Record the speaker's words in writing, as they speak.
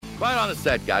Right on the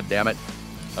set, goddammit.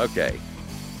 Okay.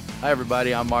 Hi,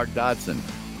 everybody. I'm Mark Dodson.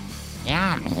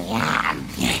 Yum, yum.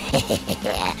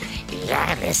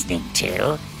 You're listening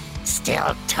to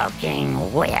Still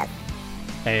Talking With.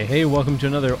 Hey, welcome to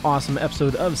another awesome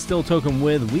episode of Still Talking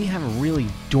With. We have a really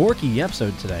dorky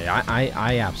episode today.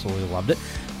 I absolutely loved it.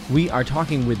 We are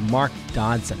talking with Mark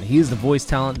Dodson. He is the voice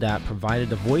talent that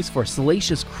provided a voice for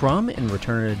Salacious Crumb in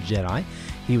Return of the Jedi.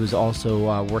 He was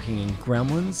also working in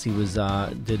Gremlins. He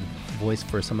did voice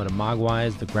for some of the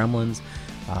Mogwais, the Gremlins,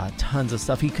 tons of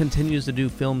stuff. He continues to do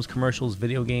films, commercials,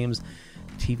 video games,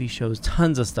 TV shows,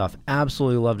 tons of stuff.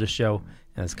 Absolutely love the show,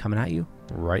 and it's coming at you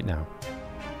right now.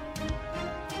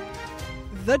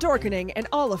 The Dorkening and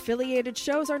all affiliated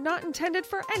shows are not intended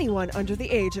for anyone under the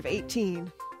age of 18.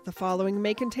 The following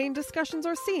may contain discussions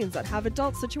or scenes that have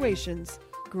adult situations,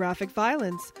 graphic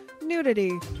violence,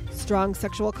 nudity, strong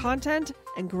sexual content,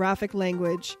 and graphic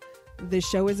language. This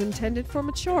show is intended for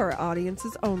mature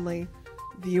audiences only.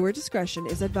 Viewer discretion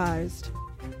is advised.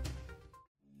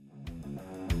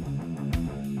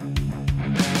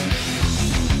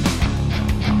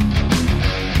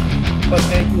 But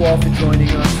thank you all for joining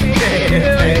us.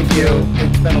 Thank you.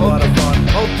 It's been a lot of fun.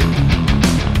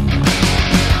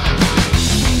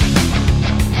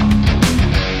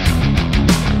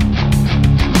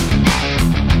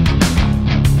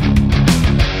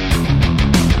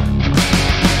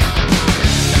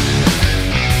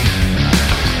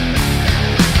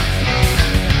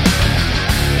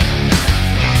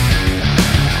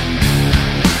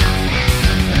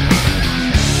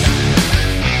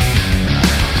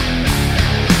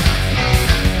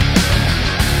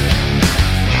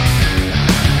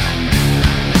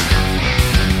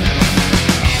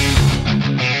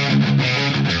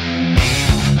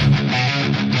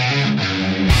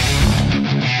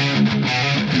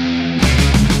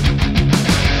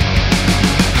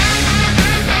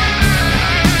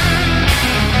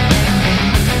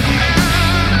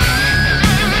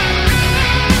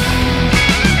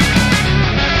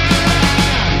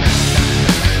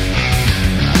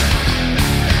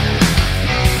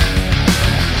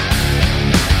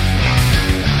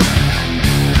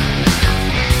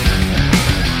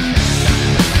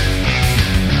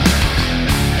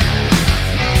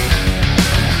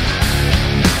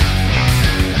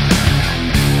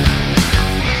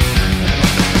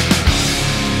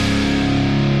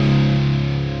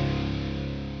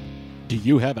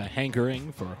 You have a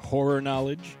hankering for horror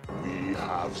knowledge? We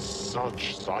have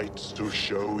such sights to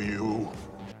show you.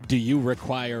 Do you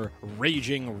require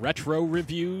raging retro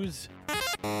reviews?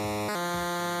 Do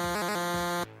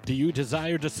you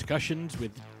desire discussions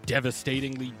with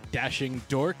devastatingly dashing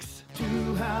dorks?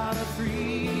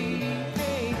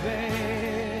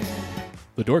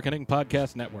 The Dorkening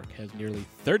Podcast Network has nearly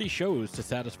 30 shows to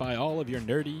satisfy all of your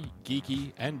nerdy,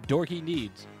 geeky, and dorky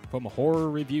needs. From horror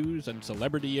reviews and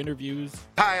celebrity interviews.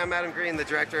 Hi, I'm Adam Green, the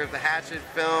director of the Hatchet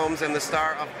films and the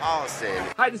star of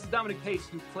Holliston. Hi, this is Dominic Pace,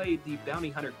 who played the bounty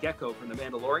hunter Gecko from The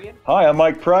Mandalorian. Hi, I'm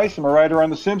Mike Price. I'm a writer on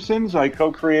The Simpsons. I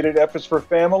co-created F is for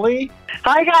Family.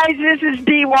 Hi, guys. This is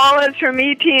Dee Wallace from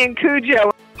E.T. and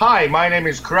Cujo. Hi, my name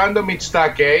is Kurando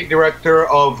Mitsutake, director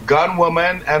of Gun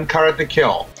Woman and Karate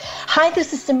Kill. Hi,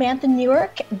 this is Samantha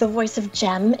Newark, the voice of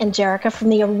Jem and Jerrica from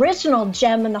the original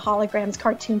Jem and the Holograms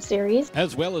cartoon series.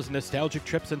 As well as nostalgic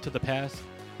trips into the past,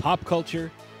 pop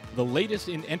culture, the latest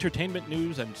in entertainment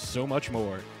news, and so much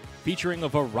more. Featuring a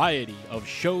variety of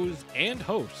shows and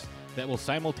hosts that will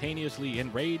simultaneously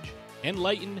enrage,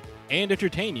 enlighten, and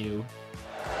entertain you.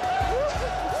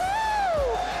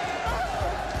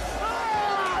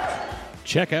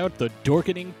 Check out the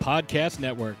Dorkening Podcast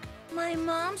Network. My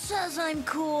mom says I'm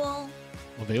cool.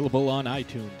 Available on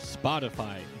iTunes,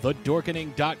 Spotify,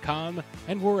 thedorkening.com,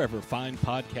 and wherever fine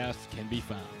podcasts can be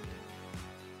found.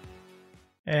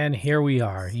 And here we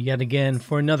are, yet again,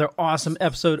 for another awesome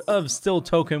episode of Still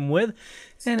Talking With.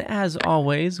 And as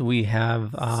always, we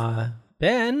have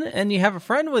Ben, and you have a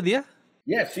friend with you.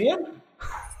 Yeah, see him?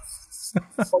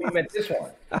 Oh, you meant this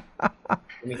one. I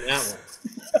mean that one.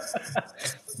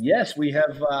 Yes, we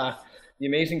have the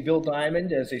amazing Bill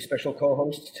Diamond as a special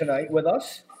co-host tonight with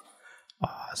us.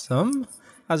 Awesome.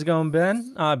 How's it going,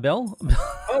 Ben? Bill?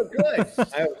 Oh, good.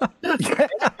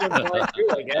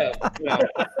 I guess.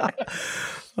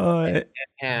 And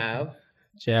have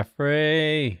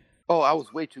Jeffrey. Oh, I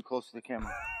was way too close to the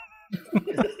camera.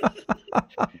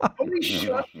 Holy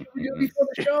shit, you before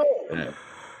the show.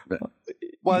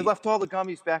 Well, I left all the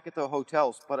gummies back at the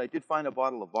hotels, but I did find a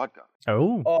bottle of vodka.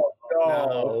 Oh. Oh,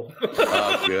 no.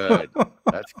 Oh, good.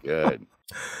 That's good.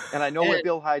 And I know where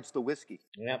Bill hides the whiskey.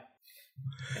 Yep.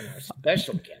 And our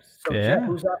special guest. So, Yeah. Jeff,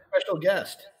 who's our special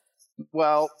guest?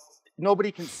 Well,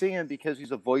 nobody can see him because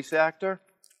he's a voice actor.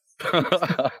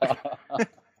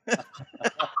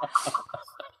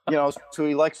 You know, so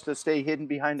he likes to stay hidden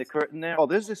behind the curtain there. Oh,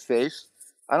 there's his face.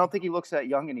 I don't think he looks that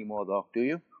young anymore, though. Do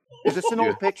you? Is this an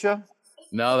old picture?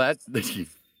 No,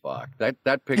 fuck.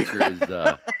 That picture is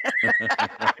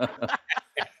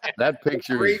that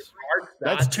picture is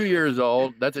that's 2 years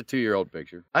old. That's a 2-year-old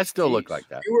picture. I still look like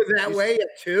that. You were that way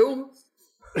at 2?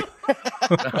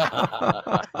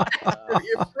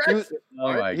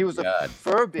 He was a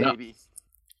fur baby.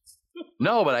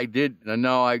 No, but I did.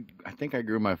 No, I think I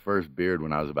grew my first beard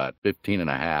when I was about 15 and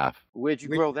a half. Where'd you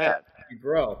grow that? You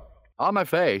grow on my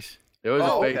face. It was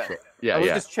a facial. Okay. Yeah, I was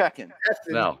just checking.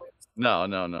 No.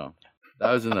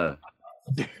 That was at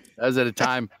a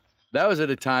time. That was at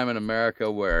a time in America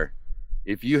where,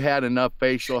 if you had enough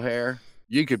facial hair,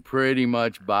 you could pretty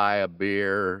much buy a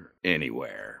beer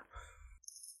anywhere.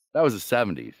 That was the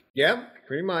 70s. Yeah,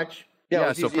 pretty much.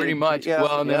 Yeah, so pretty much. Yeah,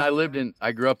 well, and then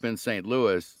I grew up in St.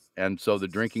 Louis, and so the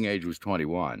drinking age was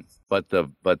 21. But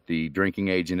the drinking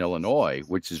age in Illinois,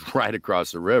 which is right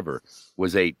across the river,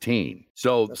 was 18.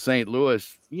 So St.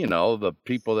 Louis, you know, the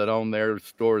people that own their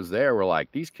stores there were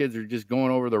like, these kids are just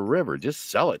going over the river. Just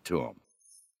sell it to them.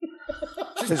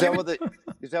 Is that where the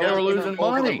losing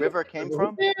money? The river came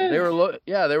from? They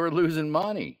were losing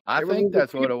money. I think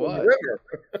that's what it was.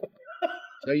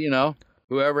 So, you know,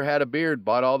 whoever had a beard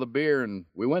bought all the beer, and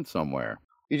we went somewhere.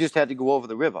 You just had to go over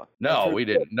the river. No, we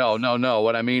didn't. No.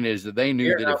 What I mean is that they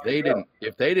knew that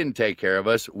if they didn't take care of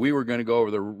us, we were going to go over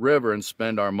the river and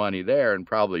spend our money there and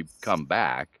probably come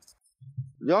back.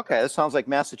 Okay, that sounds like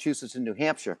Massachusetts and New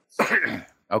Hampshire.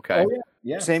 Okay. Oh,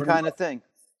 yeah, same kind of thing.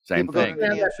 Same People thing. go to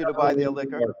New Hampshire to buy their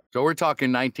liquor. So we're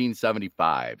talking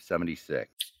 1975,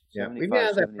 76. Yeah, we've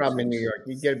had that problem in New York.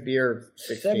 You get a beer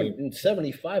 16. In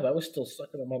 75, I was still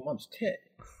sucking on my mom's tit.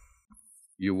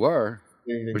 You were.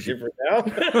 Was different now?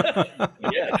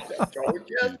 Yeah.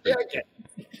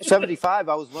 75,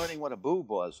 I was learning what a boob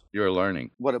was. You were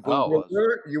learning. What a boob was.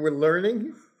 You were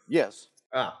learning? Yes.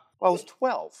 Ah. I was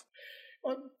 12.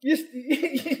 Well,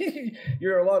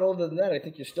 you're a lot older than that. I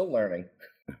think you're still learning.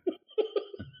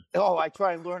 Oh, I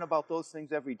try and learn about those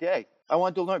things every day. I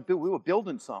wanted to learn. We were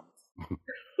building some.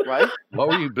 Right? What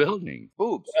were you building?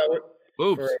 Boobs.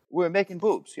 Boobs. We were making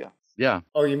boobs, yeah. Yeah.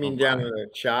 Oh, you mean down in the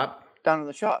shop? Down in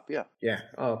the shop, yeah. Yeah.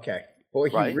 Oh, okay. Boy,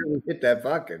 you really hit that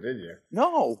vodka, didn't you?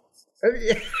 No.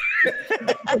 This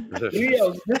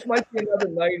might be another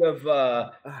night of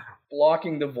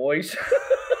blocking the voice.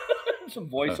 Some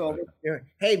voiceover.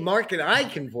 Hey, Mark and I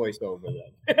can voice over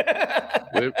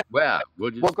them. Well,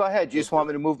 go ahead. You just want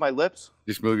me to move my lips?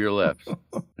 Just move your lips.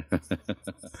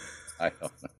 I don't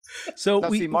know. So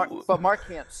Mark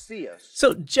can't see us.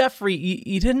 So Jeffrey,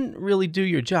 you didn't really do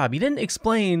your job. You didn't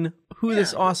explain who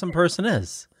this awesome person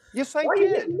is. Yes, I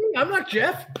did. I'm not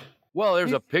Jeff. Well,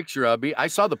 there's a picture of me. I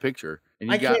saw the picture.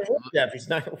 And I can't look Jeff. He's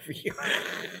not over here.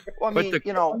 Well, I mean,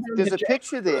 there's a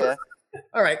picture there.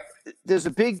 All right. There's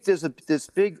this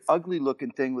big ugly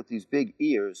looking thing with these big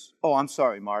ears. Oh, I'm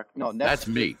sorry, Mark. No, that's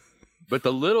me. But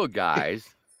the little guys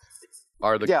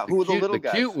are the who are the little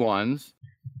guys? Cute ones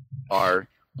are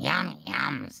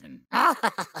yums.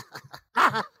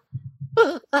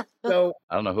 So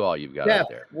I don't know who all you've got Jeff, out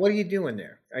there. what are you doing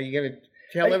there? Are you going to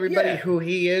tell everybody who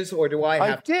he is, or do I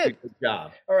have to do the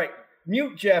job? All right.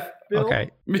 Mute Jeff. Bill. Okay.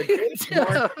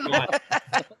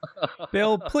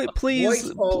 Bill,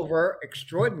 please. Voiceover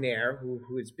extraordinaire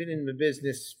who has been in the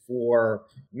business for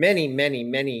many, many,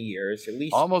 many years, at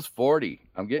least almost 40.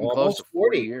 I'm getting close to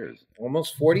 40 years.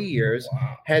 Almost 40 years.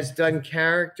 Wow. Has done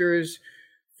characters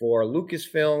for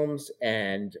Lucasfilms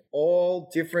and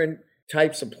all different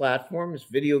types of platforms,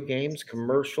 video games,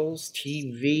 commercials,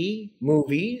 TV,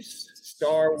 movies,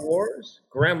 Star Wars,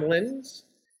 Gremlins,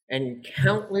 and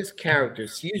countless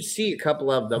characters. You see a couple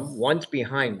of them. One's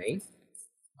behind me.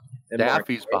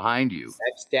 Daffy's behind you.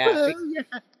 That's Daffy.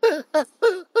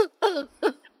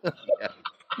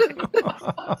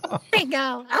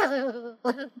 Bingo.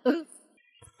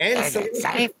 And so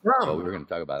we were going to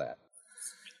talk about that.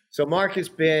 So Mark has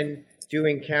been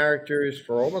doing characters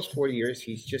for almost 40 years.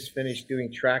 He's just finished doing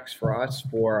tracks for us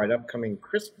for an upcoming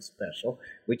Christmas special,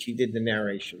 which he did the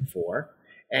narration for.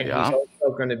 And he's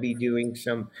also going to be doing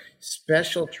some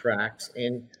special tracks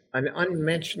in an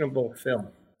unmentionable film.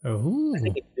 Oh, I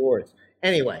think it's yours.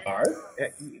 Anyway.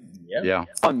 Yeah.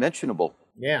 Unmentionable.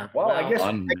 Yeah. Well, I guess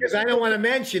because I don't want to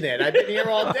mention it. I've been here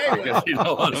all day. Because you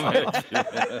don't want to mention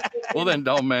it. Well, then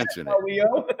don't mention it.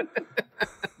 Leo?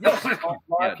 Yes,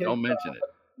 Mark don't mention it.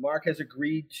 Mark has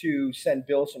agreed to send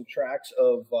Bill some tracks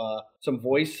of some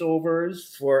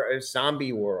voiceovers for a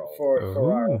zombie world.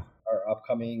 For our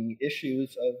upcoming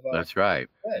issues of. That's right.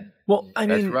 Red. Well, I mean,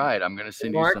 that's right. I'm going to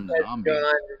send you Mark some has zombies.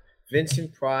 done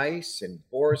Vincent Price and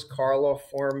Boris Karloff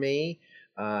for me.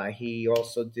 He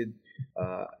also did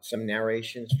some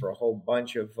narrations for a whole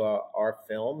bunch of our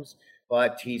films.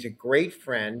 But he's a great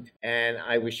friend, and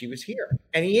I wish he was here.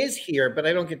 And he is here, but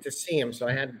I don't get to see him, so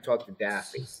I had to talk to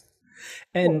Daffy.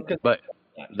 And but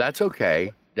that's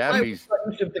okay. Daffy's.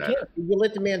 You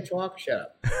let the man talk.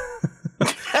 Shut up.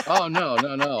 Oh no.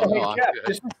 Hey,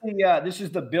 Jeff, this is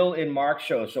the Bill and Mark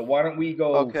show. So why don't we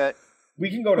go? Okay. We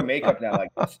can go to makeup now,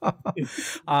 like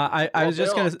this. I was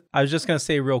just gonna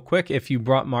say real quick. If you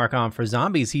brought Mark on for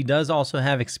zombies, he does also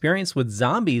have experience with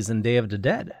zombies in Day of the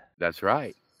Dead. That's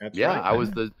right. That's yeah,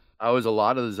 right. I was a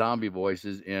lot of the zombie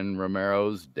voices in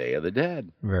Romero's Day of the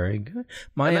Dead. Very good.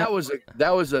 And that was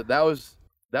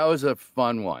a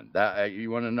fun one. That you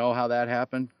want to know how that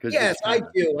happened? Yes, I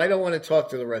do. I don't want to talk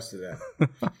to the rest of that.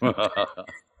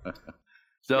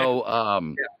 So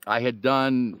I had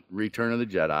done Return of the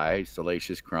Jedi,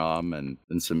 Salacious Crumb, and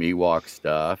some Ewok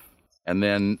stuff, and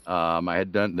then I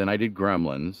did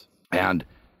Gremlins, and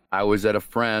I was at a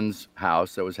friend's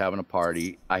house that was having a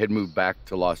party. I had moved back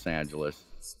to Los Angeles,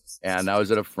 and I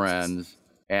was at a friend's,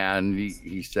 and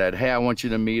he said, "Hey, I want you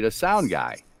to meet a sound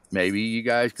guy. Maybe you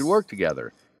guys could work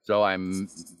together." So I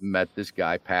met this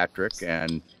guy, Patrick,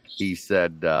 and he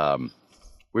said,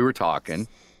 we were talking,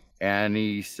 and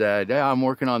he said, "Hey, I'm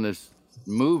working on this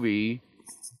movie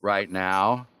right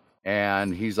now."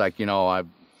 And he's like, I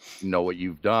know what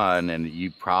you've done, and you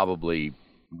probably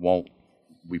won't.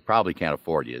 We probably can't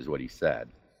afford you, is what he said.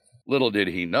 Little did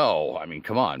he know. I mean,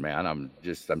 come on, man. I'm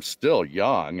still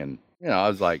young. And, I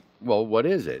was like, well, what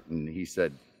is it? And he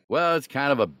said, well, it's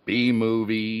kind of a B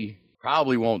movie.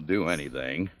 Probably won't do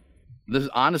anything. This is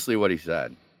honestly what he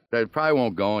said. It probably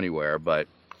won't go anywhere, but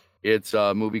it's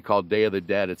a movie called Day of the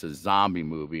Dead. It's a zombie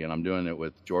movie, and I'm doing it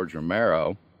with George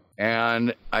Romero.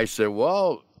 And I said,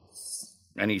 well,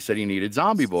 and he said he needed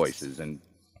zombie voices. And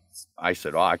I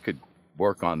said, I could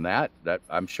work on that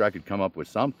I'm sure I could come up with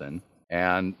something.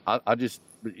 And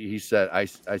he said, I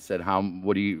said,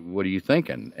 what are you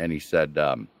thinking? And he said,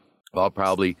 well, I'll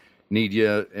probably need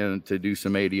you to do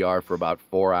some ADR for about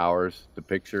 4 hours to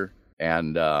picture.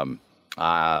 And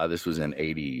this was in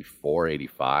 84,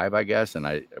 85, I guess.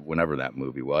 And whenever that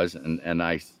movie was. And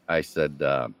I said,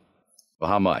 well,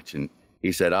 how much? And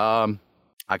he said, I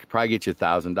could probably get you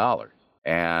 $1,000.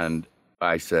 And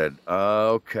I said,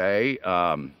 okay.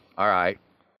 All right.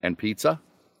 And pizza?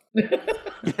 and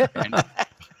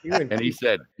he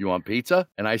said, you want pizza?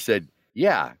 And I said,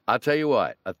 yeah, I'll tell you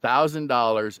what,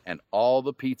 $1,000 and all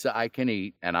the pizza I can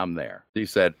eat, and I'm there. He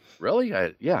said, really?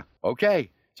 Yeah. Okay.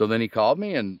 So then he called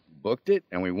me and booked it,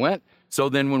 and we went. So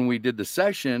then when we did the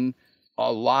session, a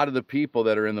lot of the people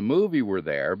that are in the movie were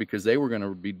there because they were going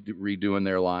to be redoing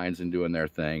their lines and doing their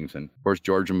things. And of course,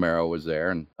 George Romero was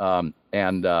there. And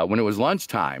when it was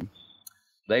lunchtime,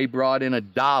 they brought in a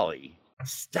dolly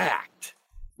stacked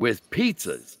with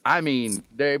pizzas. I mean,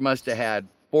 they must have had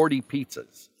 40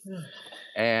 pizzas.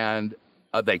 And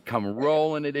they come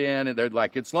rolling it in. And they're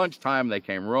like, it's lunchtime. They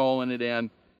came rolling it in.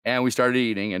 And we started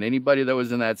eating. And anybody that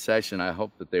was in that session, I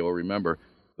hope that they will remember,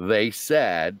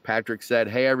 Patrick said,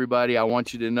 hey, everybody, I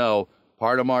want you to know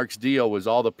part of Mark's deal was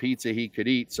all the pizza he could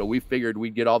eat. So we figured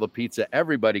we'd get all the pizza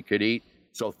everybody could eat.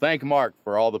 So thank Mark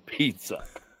for all the pizza.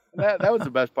 That was the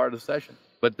best part of the session.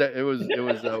 But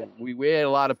we had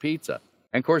a lot of pizza.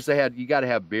 And of course you got to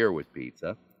have beer with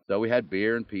pizza. So we had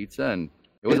beer and pizza, and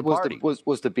it was a party.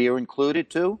 Was the beer included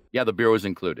too? Yeah, the beer was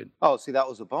included. Oh, see, that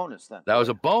was a bonus then. That was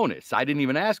a bonus. I didn't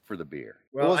even ask for the beer.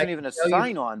 Well, it wasn't even a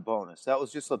sign-on bonus. That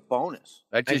was just a bonus.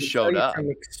 That just showed up. From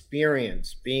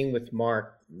experience, being with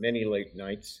Mark many late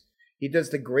nights, he does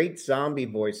the great zombie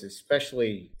voice,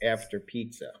 especially after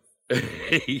pizza.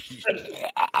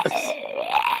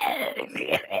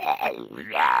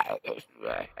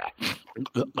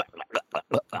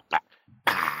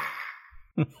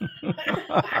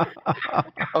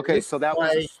 Okay, so that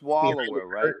was a swallower,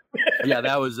 right? Yeah,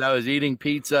 that was eating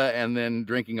pizza and then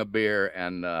drinking a beer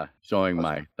and showing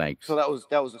my thanks. So that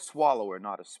was a swallower,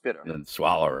 not a spitter. And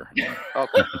swallower.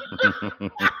 Okay.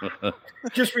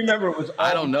 Just remember, it was.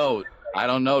 I don't know.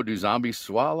 Do zombies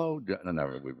swallow?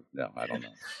 No, I don't know.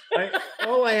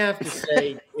 All I have to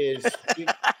say is, you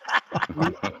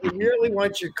really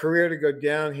want your career to go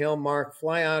downhill, Mark?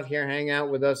 Fly out here, hang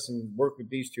out with us, and work with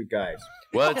these two guys.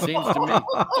 Well, it seems to me.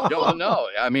 No,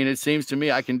 I mean, it seems to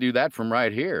me I can do that from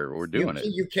right here. We're doing it.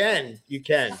 You can.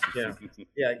 Yeah.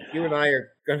 You and I are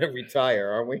going to retire,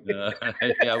 aren't we? Yeah,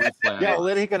 we plan. Yeah, well,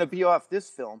 it ain't going to be off this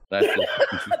film. That's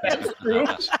true.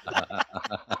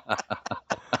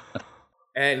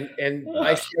 And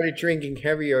I started drinking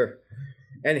heavier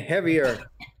and heavier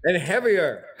and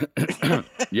heavier.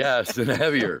 Yes, and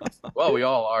heavier. Well, we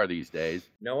all are these days.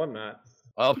 No, I'm not.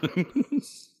 Oh.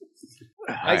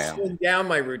 I slim down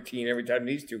my routine every time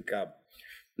these two come.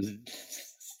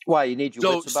 Why you need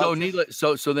your wits about you?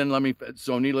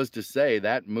 So needless to say,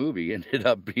 that movie ended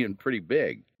up being pretty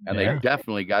big, and they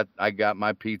definitely I got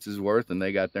my pizza's worth, and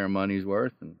they got their money's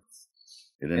worth, and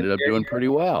it ended up doing pretty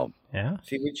well. Yeah.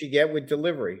 See what you get with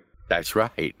delivery. That's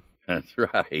right. That's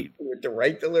right. With the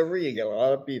right delivery, you get a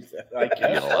lot of pizza. You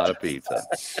get a lot of pizza.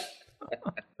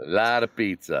 A lot of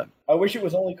pizza. I wish it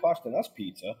was only costing us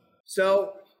pizza.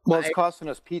 So, well, it's costing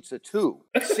us pizza too.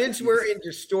 Since we're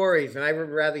into stories, and I would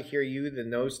rather hear you than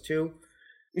those two,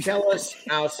 tell us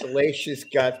how Salacious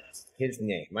got his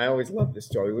name. I always love this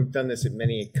story. We've done this at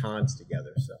many cons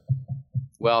together.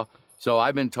 So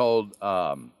I've been told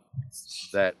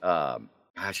that,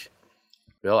 gosh,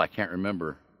 Bill, I can't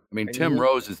remember. I mean, Tim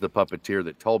Rose is the puppeteer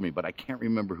that told me, but I can't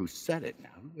remember who said it now.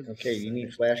 Okay, you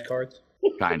need flashcards?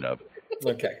 Kind of.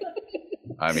 Okay.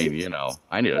 I mean,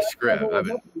 I need a script.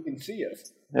 You can see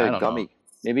us. A gummy.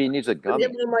 Maybe he needs a gummy.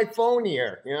 Get me on my phone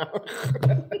here.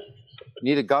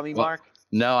 Need a gummy, Mark?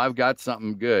 No, I've got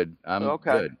something good. I'm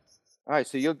good. All right,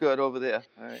 so you're good over there.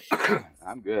 All right.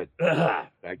 I'm good. In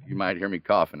fact, you might hear me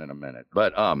coughing in a minute.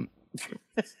 But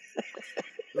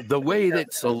the way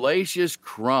that Salacious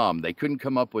Crumb, they couldn't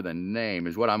come up with a name,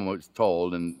 is what I was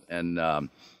told, and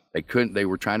they couldn't. They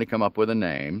were trying to come up with a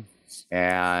name,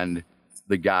 and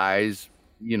the guys,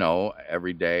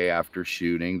 every day after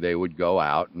shooting, they would go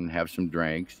out and have some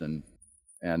drinks, and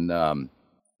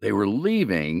they were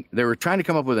leaving. They were trying to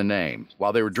come up with a name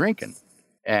while they were drinking,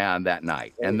 and that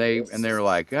night, and they were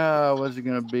like, "Oh, what's it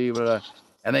gonna be?"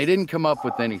 And they didn't come up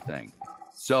with anything.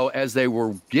 So as they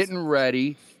were getting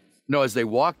ready, as they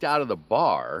walked out of the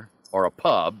bar or a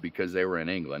pub, because they were in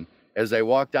England, as they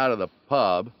walked out of the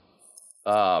pub,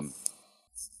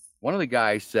 one of the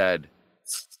guys said,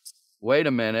 "Wait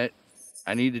a minute,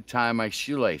 I need to tie my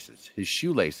shoelaces." His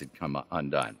shoelace had come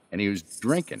undone, and he was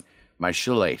drinking. "My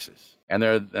shoelaces." And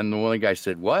one of the guys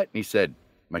said, "What?" And he said,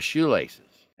 "My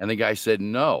shoelaces." And the guy said,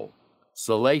 "No,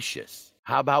 Salacious.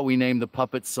 How about we name the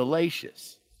puppet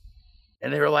Salacious?"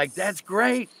 And they were like, "That's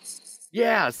great.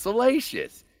 Yeah,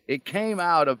 Salacious." It came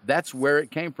out of, that's where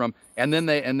it came from. And then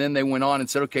they went on and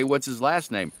said, "Okay, what's his last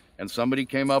name?" And somebody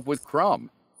came up with Crumb.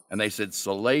 And they said,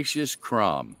 Salacious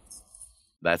Crumb.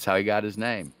 That's how he got his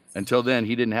name. Until then,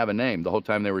 he didn't have a name the whole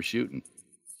time they were shooting.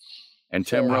 And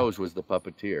Tim Rose was the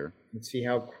puppeteer. And see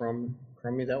how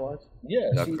crummy that was? Yeah.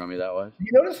 How crummy that was?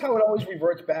 You notice how it always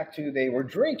reverts back to they were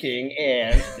drinking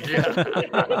and...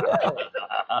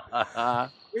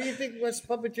 What do you think us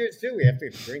puppeteers do? We have to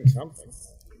drink something.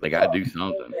 They got to do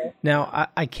something. Now,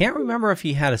 I can't remember if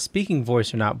he had a speaking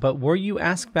voice or not, but were you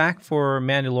asked back for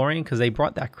Mandalorian? Because they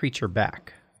brought that creature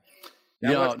back.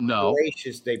 No.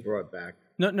 Salacious they brought back.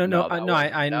 No.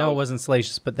 I know it wasn't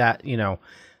Salacious, but that,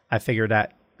 I figured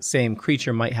that same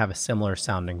creature might have a similar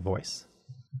sounding voice.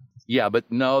 Yeah,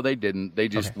 but no, they didn't. They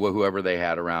just, whoever they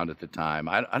had around at the time.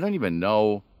 I don't even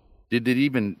know. Did they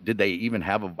even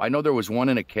have a, I know there was one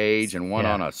in a cage and one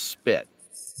on a spit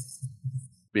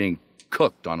being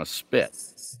cooked on a spit.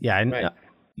 Yeah, I know.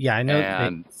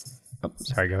 And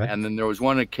sorry, go ahead. And then there was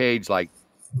one in a cage, like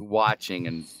watching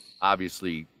and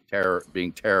obviously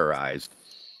being terrorized.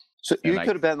 So you could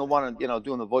have been the one,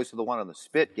 doing the voice of the one on the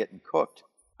spit getting cooked.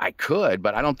 I could,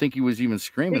 but I don't think he was even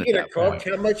screaming at that point.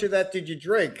 How much of that did you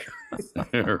drink?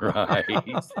 Right.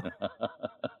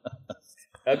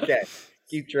 Okay,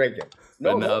 keep drinking.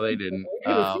 But no, they didn't.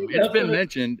 It's been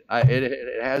mentioned.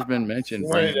 It has been mentioned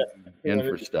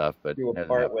for stuff, but do a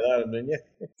part without him, didn't you?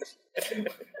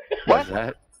 What's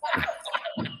that?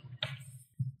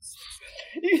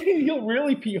 You'll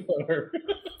really pee on her.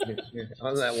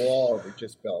 On that wall we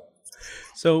just built.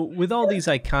 So, with all these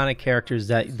iconic characters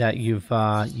that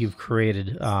you've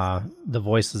created the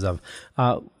voices of,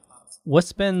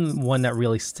 what's been one that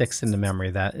really sticks into memory?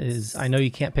 That is, I know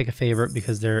you can't pick a favorite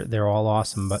because they're all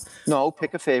awesome, but no,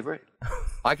 pick a favorite.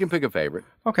 I can pick a favorite.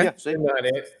 Okay, yeah, not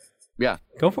it. Yeah,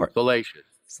 go for it.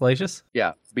 Salacious.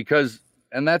 Yeah, because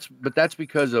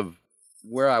because of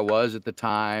where I was at the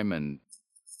time, and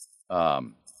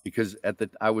because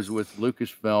I was with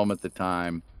Lucasfilm at the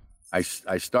time. I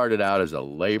started out as a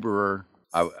laborer.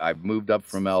 I moved up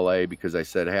from LA because I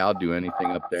said, "Hey, I'll do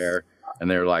anything up there."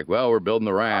 And they were like, "Well, we're building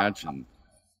the ranch and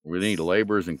we need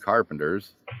laborers and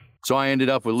carpenters." So I ended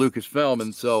up with Lucasfilm,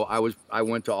 and so I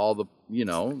went to all the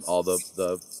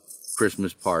the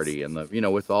Christmas party and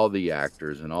with all the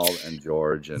actors and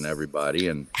George and everybody,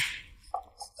 and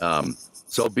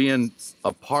so being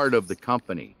a part of the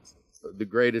company the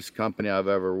greatest company I've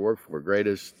ever worked for.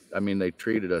 Greatest. I mean, they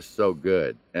treated us so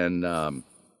good, and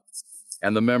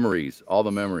the memories, all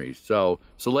the memories. So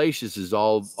Salacious is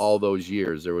all those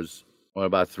years. There was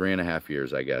about 3.5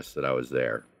 years, I guess, that I was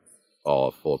there,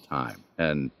 all full time,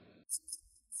 and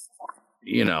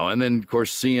and then of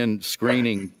course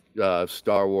screening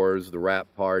Star Wars, the Wrap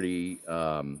Party,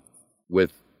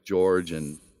 with George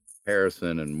and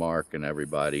Harrison and Mark and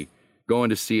everybody, going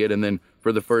to see it, and then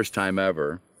for the first time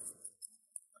ever,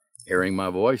 hearing my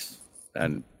voice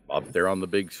and up there on the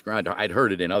big screen. I'd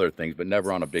heard it in other things, but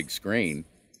never on a big screen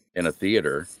in a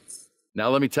theater. Now,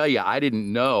 let me tell you, I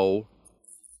didn't know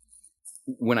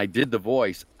when I did the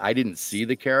voice, I didn't see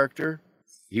the character.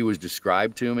 He was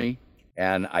described to me,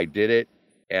 and I did it,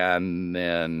 and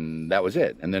then that was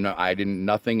it. And then I didn't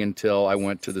nothing until I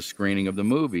went to the screening of the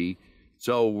movie.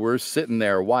 So we're sitting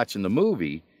there watching the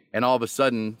movie, and all of a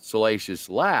sudden, Salacious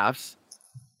laughs,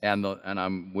 and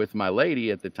I'm with my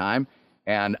lady at the time,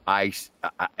 and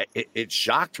it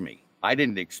shocked me. I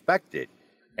didn't expect it,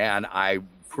 and I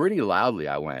pretty loudly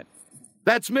I went,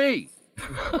 "That's me!"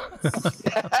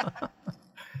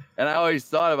 And I always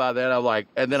thought about that. I'm like,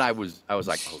 and then I was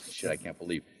like, "Oh shit, I can't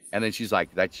believe." And then she's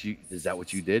like, "That's you? Is that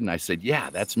what you did?" And I said, "Yeah,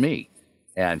 that's me."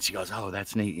 And she goes, "Oh,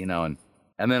 that's neat," And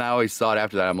then I always thought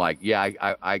after that, I'm like, yeah,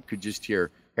 I could just hear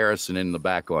Harrison in the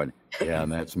back going, "Yeah,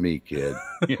 and that's me, kid."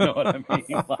 You know what I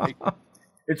mean? Like,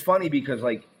 it's funny because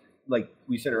like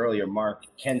we said earlier, Mark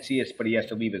can see us, but he has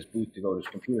to leave his booth to go to his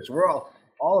computer. So we're all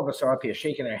of us are up here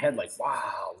shaking our head like,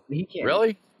 wow, he can't.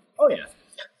 Really? Oh yeah.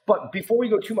 But before we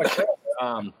go too much further,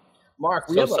 Mark,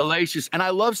 Salacious, and I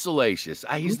love Salacious.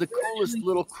 He's the coolest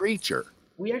little creature.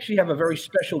 We actually have a very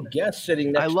special guest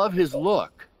sitting next. I love his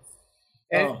look.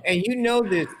 And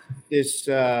this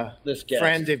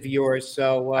friend of yours,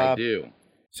 so I do.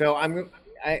 So I'm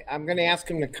going to ask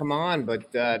him to come on,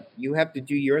 but you have to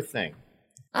do your thing.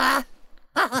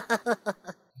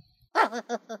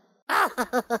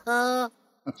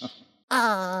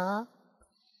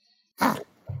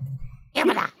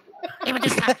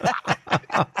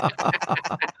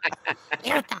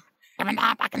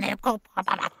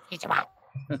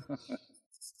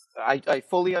 I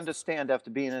fully understand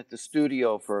after being at the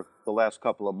studio for the last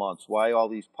couple of months why all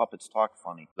these puppets talk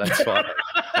funny. That's why.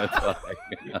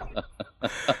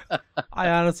 I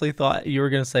honestly thought you were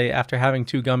going to say, after having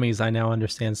 2 gummies, I now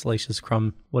understand Salacious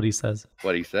Crumb, what he says.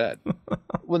 What he said.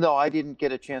 Well, no, I didn't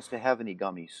get a chance to have any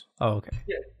gummies. Oh, okay.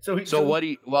 Yeah. So what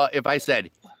if I said,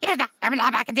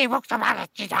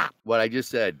 what I just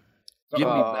said,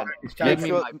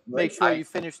 make sure you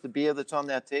finish the beer that's on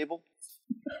that table.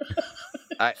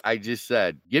 I just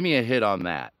said, give me a hit on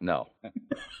that. No.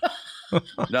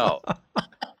 No.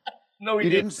 No, you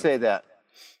didn't say that.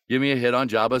 Give me a hit on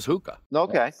Jabba's hookah.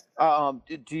 Okay.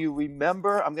 Do you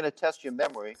remember? I'm going to test your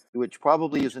memory, which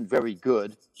probably isn't very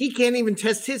good. He can't even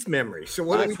test his memory. So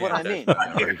that's what I mean.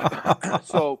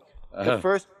 So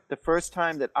the first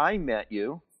time that I met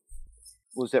you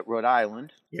was at Rhode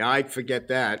Island. Yeah, I'd forget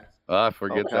that. I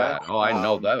forget that. Oh, I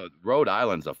know that. Rhode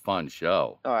Island's a fun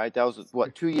show. All right, that was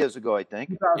 2 years ago, I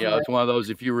think. Yeah, it's one of those.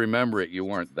 If you remember it, you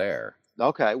weren't there.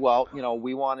 Okay, well,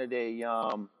 we wanted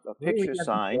a picture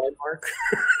sign.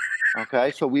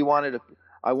 Okay, so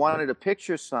I wanted a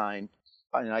picture sign,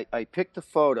 and I picked the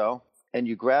photo, and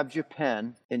you grabbed your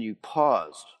pen and you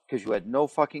paused because you had no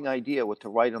fucking idea what to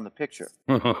write on the picture.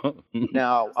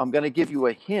 Now, I'm going to give you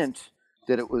a hint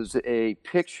that it was a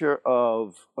picture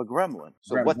of a gremlin.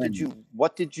 So what did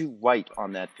you write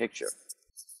on that picture?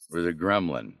 It was a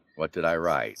gremlin. What did I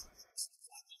write?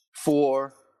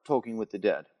 For Talking with the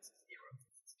Dead.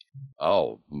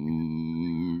 Oh,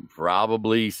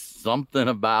 probably something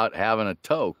about having a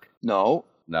toke. No.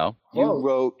 You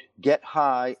wrote "Get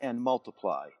high and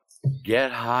multiply."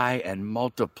 Get high and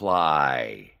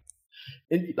multiply.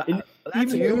 Do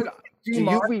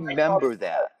you remember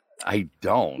that? I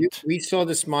don't. We saw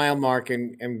the smile, Mark,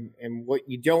 and what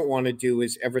you don't want to do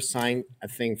is ever sign a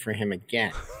thing for him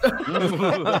again. Well,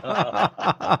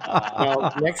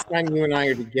 next time you and I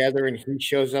are together and he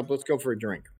shows up, let's go for a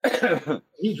drink.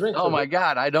 He drinks. Oh my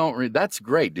God, I don't. That's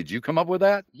great. Did you come up with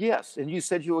that? Yes, and you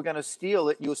said you were going to steal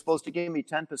it. You were supposed to give me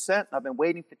 10%. I've been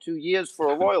waiting for 2 years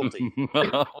for a royalty.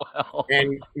 Well.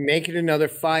 And make it another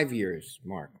 5 years,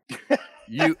 Mark.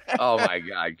 Oh my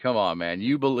God, come on, man.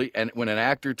 You believe, and when an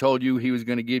actor told you he was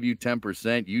going to give you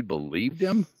 10%, you believed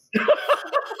him?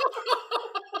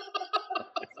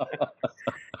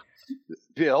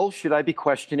 Bill, should I be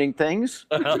questioning things?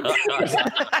 Yeah,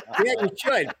 you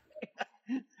should.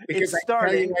 Because I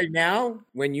tell you right now,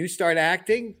 when you start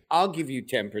acting, I'll give you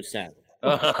 10%.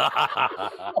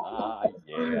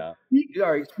 Yeah.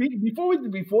 all right.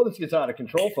 Before this gets out of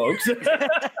control, folks.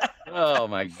 Oh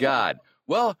my God.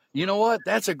 Well, you know what?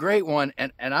 That's a great one,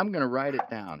 and I'm going to write it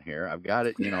down here. I've got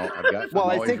it. I've got. Well,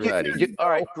 I'm I think ready. all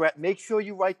right, Brett. Make sure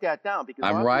you write that down because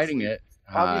I'm writing it.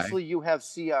 Obviously, you have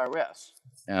CRS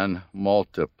and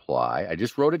multiply. I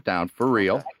just wrote it down for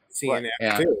real. CNF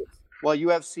And too. Well, you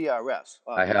have CRS.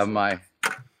 I have my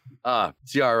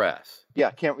CRS.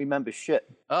 Yeah, can't remember shit.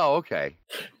 Oh, okay.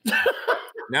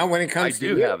 Now, when it comes I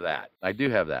to do have that. I do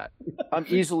have that. I'm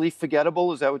easily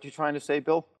forgettable. Is that what you're trying to say,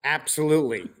 Bill?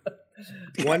 Absolutely.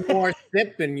 One more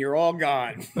sip and you're all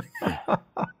gone.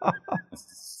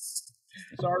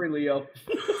 Sorry, Leo.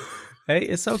 Hey,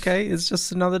 it's okay. It's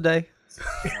just another day.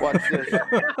 Watch this.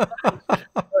 All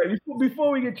right,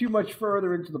 before we get too much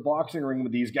further into the boxing ring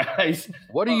with these guys,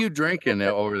 What are you drinking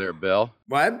over there, Bill?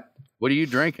 What? What are you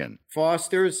drinking?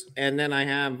 Foster's, and then I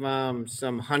have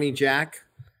some Honey Jack.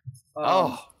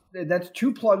 That's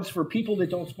 2 plugs for people that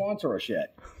don't sponsor us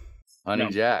yet. Honey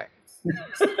Jack.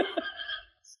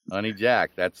 Honey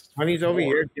Jack. That's Honey's over 4.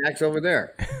 here. Jack's over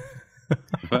there.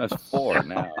 That's 4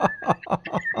 now.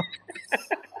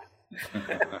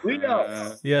 We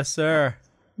know. Yes, sir.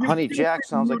 Honey Jack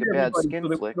sounds like a bad skin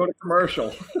flick. Go to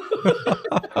commercial.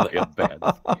 Like a bad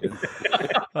skin.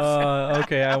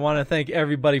 Okay, I want to thank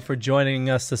everybody for joining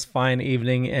us this fine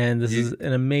evening, and this is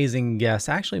an amazing guest.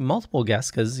 Actually, multiple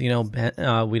guests, because we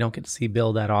don't get to see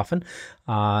Bill that often,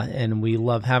 and we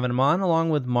love having him on along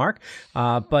with Mark.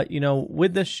 But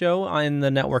with this show in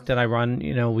the network that I run,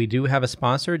 we do have a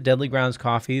sponsor, Deadly Grounds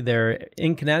Coffee. They're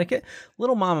in Connecticut,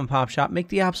 little mom and pop shop, make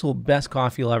the absolute best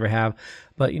coffee you'll ever have.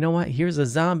 But you know what? Here's a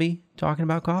zombie talking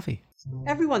about coffee.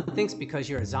 Everyone thinks because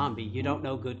you're a zombie, you don't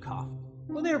know good coffee.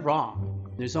 Well, they're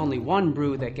wrong. There's only one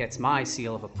brew that gets my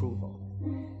seal of approval.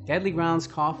 Deadly Grounds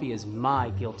coffee is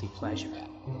my guilty pleasure.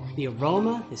 The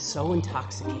aroma is so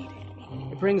intoxicating.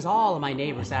 It brings all of my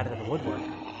neighbors out of the woodwork.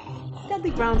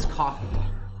 Deadly Grounds coffee.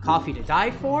 Coffee to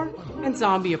die for and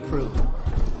zombie approved.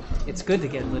 It's good to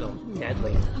get a little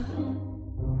deadly.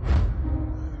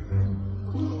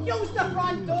 Use the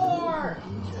front door!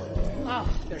 Oh,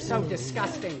 they're so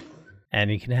disgusting. And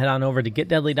you can head on over to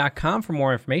getdeadly.com for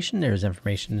more information. There's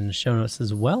information in the show notes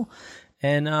as well.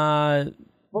 And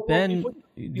Ben,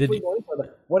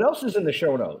 what else is in the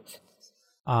show notes?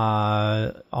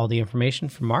 All the information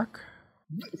from Mark.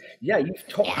 Yeah, you've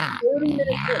talked 30 minutes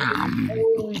in.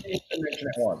 You totally didn't even mention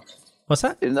it once. What's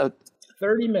that?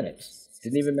 30 minutes.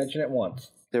 Didn't even mention it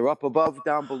once. They're up above,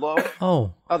 down below.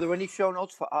 Oh. Are there any show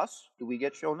notes for us? Do we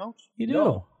get show notes? You do.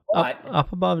 No.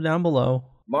 Up above, down below.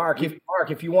 Mark,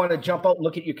 if you want to jump out and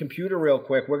look at your computer real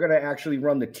quick, we're going to actually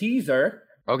run the teaser.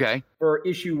 Okay. For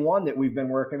issue 1 that we've been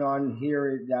working on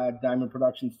here at Diamond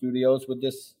Production Studios with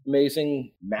this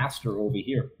amazing master over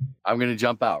here. I'm going to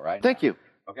jump out, right? Thank you.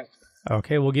 Okay.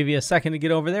 Okay, we'll give you a second to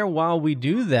get over there. While we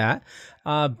do that,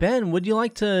 Ben, would you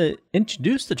like to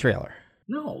introduce the trailer?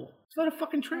 No, it's not a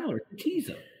fucking trailer. It's a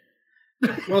teaser.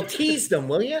 Well, tease them,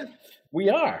 will you? We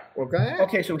are. Okay.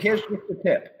 Okay, so here's just the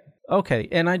tip. Okay,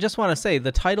 and I just want to say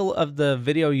the title of the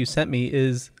video you sent me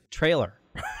is Trailer.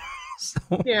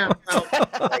 Yeah. Well,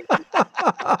 like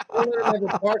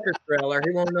a Parker trailer.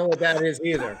 He won't know what that is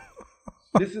either.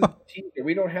 This is a teaser.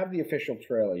 We don't have the official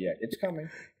trailer yet. It's coming.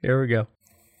 Here we go.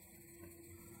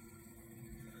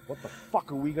 What the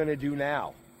fuck are we gonna do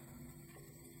now?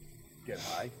 Get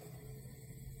high?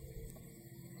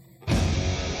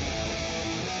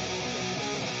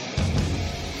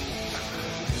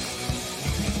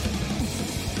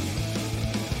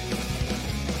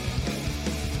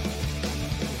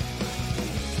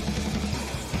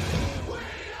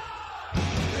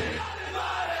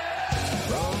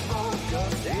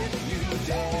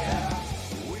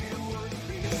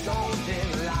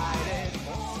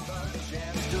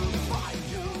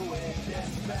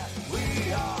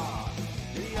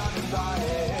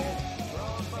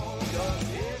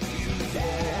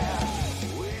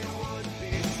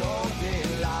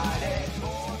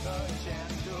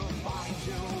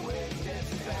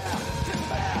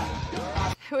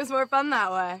 It was more fun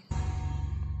that way.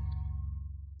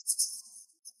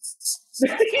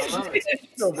 I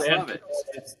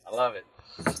love it.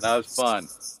 That was fun.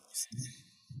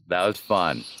 That was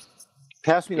fun.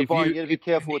 Pass me the bar. You got to be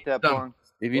careful with that bar.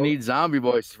 If you need zombie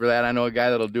voices for that, I know a guy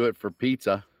that'll do it for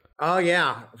pizza. Oh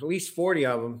yeah, at least 40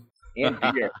 of them. And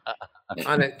beer.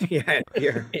 On it, yeah,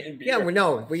 beer. Yeah, we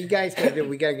know. Well, you guys got to.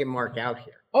 We got to get Mark out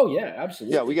here. Oh yeah,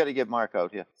 absolutely. Yeah, we got to get Mark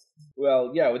out here.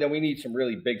 Well, yeah. Well, then we need some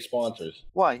really big sponsors.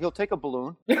 Why? He'll take a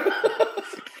balloon.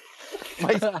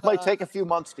 might take a few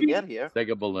months to get here. Take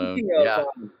a balloon. Speaking of, Yeah.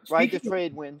 Ride the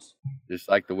trade winds. Just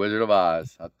like the Wizard of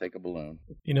Oz. I'll take a balloon.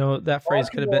 You know, that phrase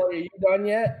could have been. Are you done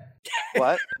yet?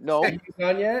 What? No. Are you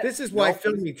done yet? This is why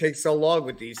filming takes so long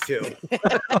with these two.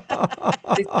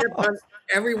 They step on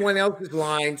everyone else's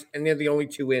lines, and they're the only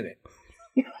two in it.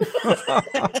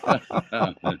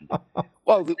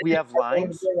 Well, we have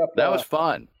lines. That was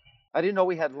fun. I didn't know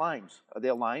we had lines. Are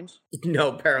there lines? No,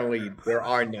 apparently there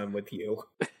are none with you.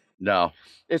 No.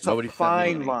 It's a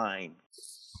fine line.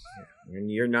 And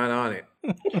you're not on it.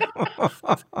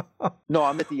 No,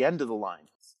 I'm at the end of the line.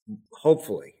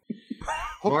 Hopefully.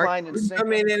 Hook, Mark, line, and you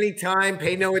come in anytime.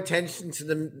 Pay no attention to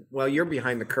the. Well, you're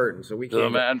behind the curtain, so we To the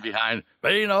can't. man behind.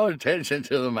 Pay no attention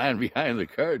to the man behind the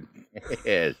curtain.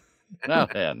 Yes. Now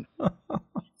then.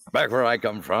 Back where I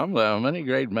come from, there are many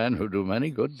great men who do many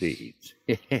good deeds.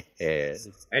 Yes.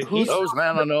 And those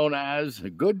men are known as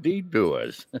good deed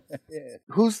doers.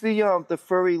 Who's the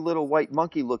furry little white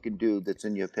monkey looking dude that's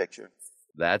in your picture?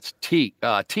 That's Teak.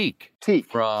 Teak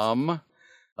from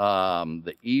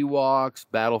the Ewoks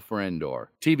Battle for Endor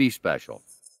TV special.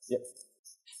 Yep.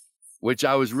 Which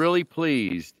I was really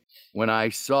pleased when I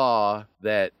saw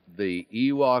that the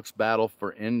Ewoks Battle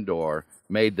for Endor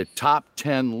made the top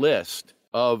 10 list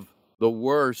of the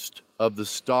worst of the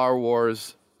Star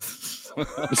Wars the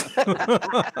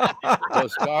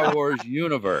Star Wars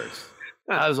universe.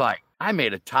 I was like, I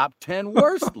made a top 10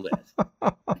 worst list.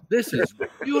 This is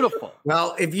beautiful.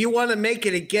 Well, if you want to make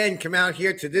it again, come out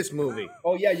here to this movie.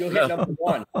 Oh, yeah, you'll hit number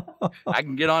one. I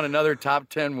can get on another top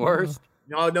 10 worst.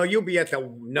 No, you'll be at the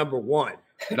number one.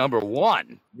 Number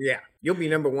one. Yeah, you'll be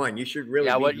number one. You should really.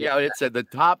 It said the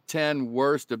top 10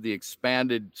 worst of the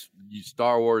expanded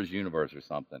Star Wars universe or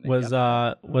something. Was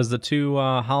the two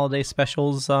holiday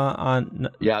specials on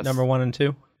number 1 and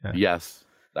 2? Yeah. Yes,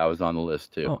 that was on the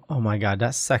list too. Oh my God,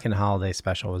 that second holiday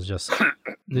special was just.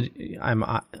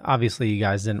 Obviously you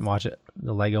guys didn't watch it,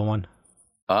 the Lego one.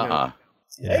 Yeah.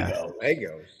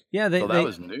 Legos. Yeah, that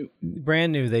was new,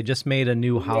 brand new. They just made a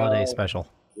new holiday special.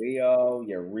 Rio,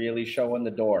 you're really showing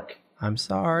the dork. I'm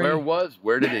sorry.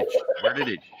 Where did it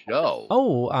show?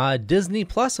 Oh, Disney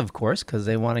Plus, of course, because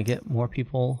they want to get more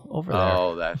people over there.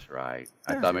 Oh, that's right.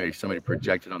 I thought maybe somebody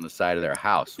projected on the side of their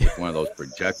house with one of those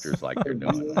projectors like they're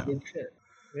doing now.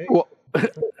 Well,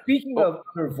 speaking of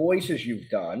other voices you've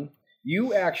done,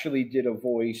 you actually did a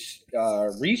voice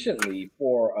recently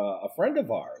for a friend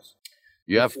of ours.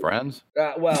 You have friends?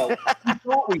 Well, we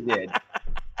thought we did.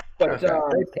 But they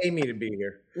pay me to be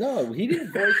here. No, he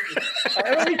didn't voice.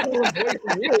 I only told him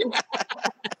voicing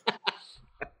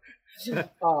you.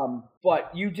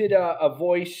 But you did a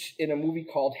voice in a movie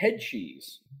called Head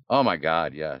Cheese. Oh my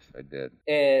God! Yes, I did.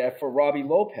 And for Robbie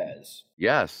Lopez.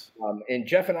 Yes. And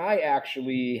Jeff and I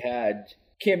actually had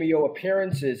cameo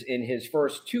appearances in his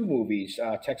first 2 movies,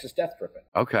 Texas Death Trippin'.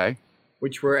 Okay.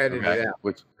 Which were edited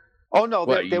out. Oh no,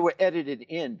 they were edited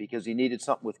in because he needed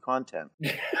something with content.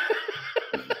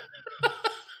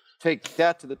 Take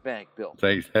that to the bank, Bill.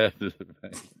 Take that to the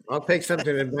bank. I'll take something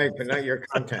to the bank, but not your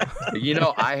content. You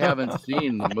know, I haven't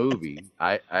seen the movie.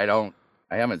 I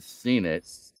haven't seen it.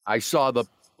 I saw the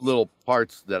little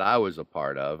parts that I was a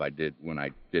part of. I did when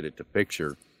I did it to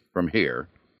picture from here.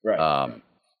 Right.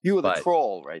 You were the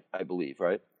troll, right? I believe,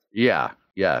 right? Yeah.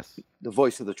 Yes. The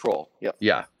voice of the troll. Yep.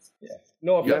 Yeah.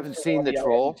 No, you haven't seen the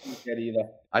troll?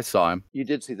 I saw him. You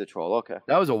did see the troll. Okay.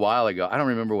 That was a while ago. I don't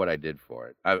remember what I did for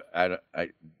it. I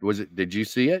was it. Did you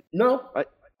see it? No.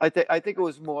 I think it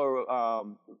was more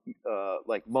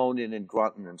like moaning and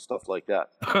grunting and stuff like that.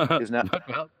 Isn't that?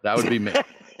 Well, that would be me.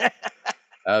 That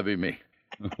would be me.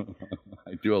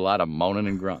 I do a lot of moaning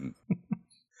and grunting.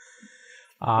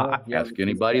 Ask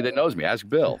anybody that knows me. Ask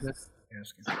Bill.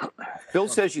 Bill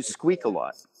says you squeak a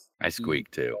lot. I squeak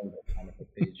too.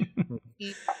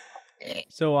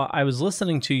 So I was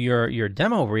listening to your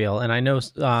demo reel, and I know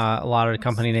a lot of the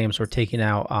company names were taken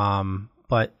out.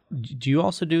 But do you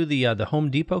also do the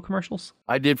Home Depot commercials?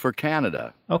 I did for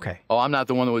Canada. Okay. Oh, I'm not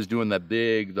the one that was doing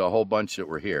the whole bunch that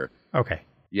were here. Okay.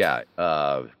 Yeah,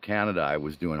 Canada. I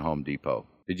was doing Home Depot.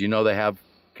 Did you know they have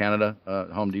Canada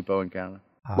Home Depot in Canada?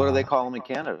 What do they call them in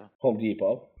Canada? Home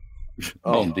Depot.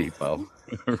 Home Depot,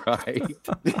 right?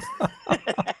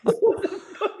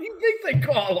 You think they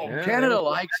call them? Canada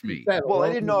likes me. Well, I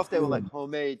didn't know if they were like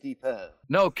Home Depot.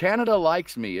 No, Canada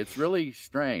likes me. It's really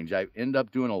strange. I end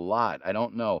up doing a lot. I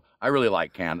don't know. I really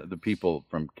like Canada. The people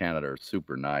from Canada are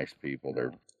super nice people.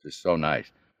 They're just so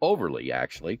nice. Overly,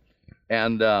 actually.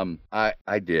 And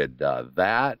I did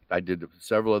that. I did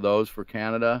several of those for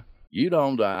Canada. I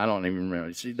don't even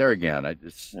remember. See, there again,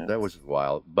 that was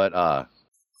wild. But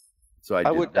so I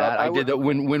did that. I did that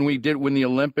when the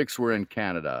Olympics were in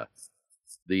Canada.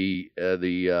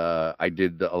 I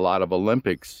did a lot of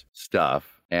Olympics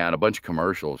stuff, and a bunch of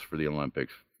commercials for the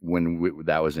Olympics when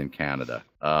that was in Canada.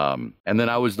 And then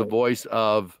I was the voice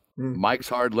of Mike's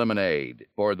Hard Lemonade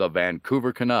for the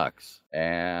Vancouver Canucks.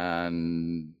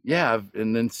 And yeah,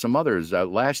 and then some others.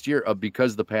 Last year,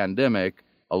 because of the pandemic,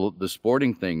 the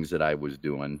sporting things that I was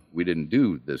doing, we didn't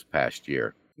do this past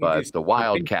year. But the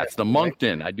Wildcats, the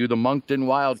Moncton, I do the Moncton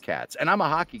Wildcats. And I'm a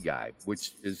hockey guy,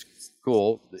 which is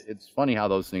cool. It's funny how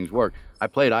those things work. I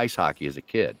played ice hockey as a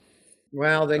kid.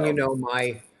 Well, then you know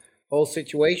my whole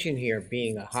situation here,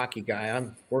 being a hockey guy,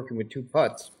 I'm working with 2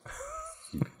 putts.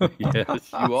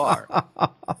 Yes, you are.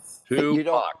 2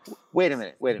 pucks. Wait a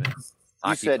minute. You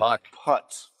Hockey said puck.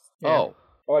 putts. Yeah.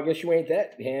 Oh, I guess you ain't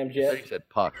that ham, Jeff. You said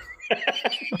puck.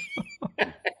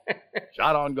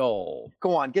 Shot on goal.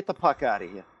 Go on, get the puck out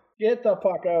of here. Get the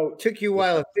puck out. Took you a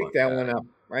while to pick that one up,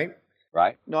 right?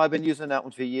 Right. No, I've been using that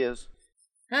one for years.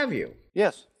 Have you?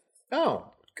 Yes. Oh,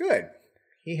 good.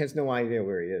 He has no idea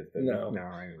where he is. No.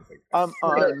 I don't think.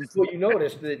 Well, you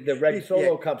notice the red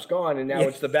Solo Cup's gone, and now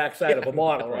it's the backside of a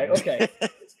bottle, right? Okay.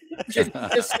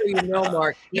 just so you know,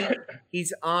 Mark,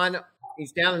 he's down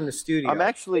in the studio. I'm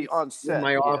actually on set in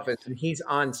my office, and he's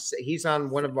on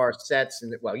one of our sets.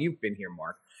 And well, you've been here,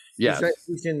 Mark. Yes.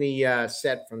 He's in the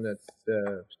set from the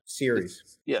series.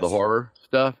 Yes. The horror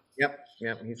stuff. Yep.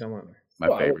 He's on one. My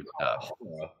favorite stuff.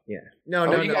 Yeah.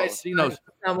 No. You guys seen those?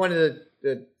 On one of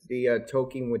the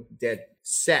Talking with Dead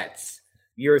sets.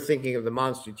 You're thinking of the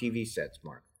Monster TV sets,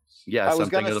 Mark. Yes, I was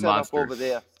going to set up over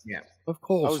there. Yeah. Of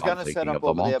course. I was going to set up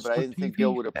over there, but I didn't think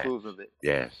Bill would approve of it.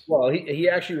 Yes. Well, he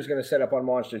actually was going to set up on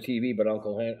Monster TV, but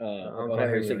Uncle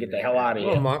Henry said, "Get the hell out of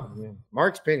here."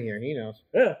 Mark's been here. He knows.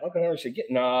 Yeah, Uncle Henry said,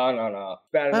 No.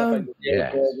 Bad enough I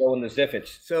did go in the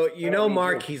Ziffits. So,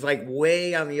 Mark, he's like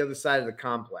way on the other side of the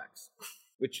complex,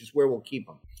 which is where we'll keep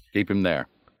him. Keep him there.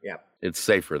 Yeah. It's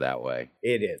safer that way.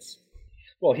 It is.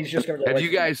 Well, he's just going to go. Have you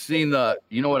guys seen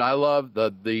you know what I love? Bill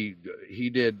did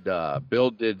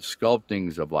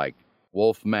sculptings of like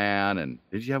Wolfman, and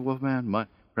did you have Wolfman? I'm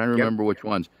trying to remember which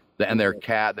ones. And their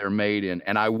cat, they're made in,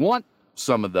 and I want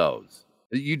some of those.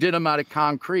 You did them out of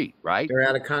concrete, right? They're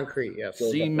out of concrete, yes.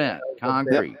 Cement,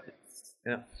 concrete.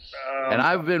 Yeah. And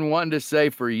I've been wanting to say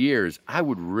for years, I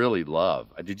would really love.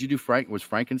 Did you do was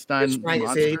Frankenstein? They're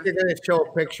going to show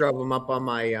a picture of them up on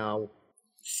my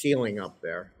ceiling up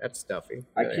there. That's stuffy.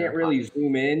 I can't really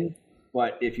zoom in,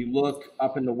 but if you look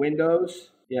up in the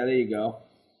windows, yeah, there you go.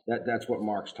 That's what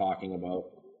Mark's talking about.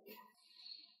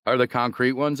 Are the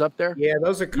concrete ones up there? Yeah,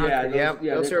 those are concrete. Yeah,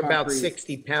 those are about concrete.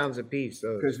 60 pounds a piece.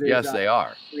 Yes, they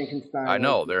are. Frankenstein. I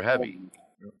know they're heavy.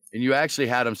 And you actually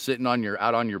had them sitting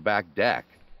out on your back deck.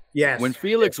 Yes. When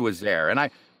Felix was there, and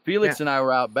Felix and I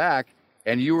were out back,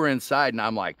 and you were inside, and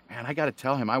I'm like, man, I got to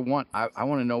tell him I want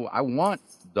to know, I want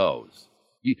those.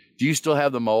 Do you still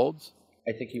have the molds?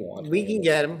 I think he wants. We can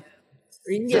get them.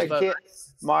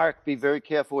 Mark, be very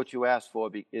careful what you ask for,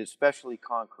 especially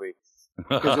concrete,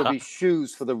 because there'll be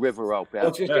shoes for the river out back. I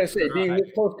was just going to say, being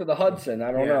this close to the Hudson,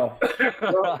 I don't know.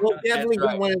 We'll definitely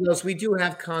get one of those. We do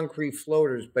have concrete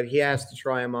floaters, but he has to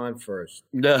try them on first.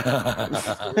 He did. The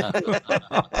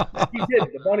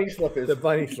bunny slippers. The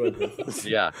bunny slippers.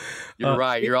 Yeah, you're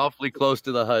right. You're awfully close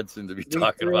to the Hudson to be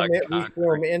talking about concrete. We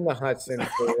threw them in the Hudson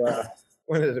for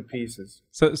one of the pieces.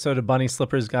 So the bunny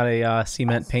slippers got a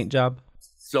cement paint job?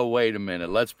 So wait a minute.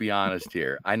 Let's be honest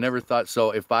here. I never thought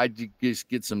so. If I just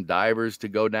get some divers to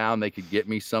go down, they could get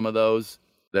me some of those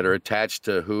that are attached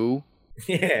to who?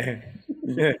 Yeah.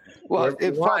 Well,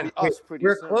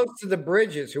 we're close to the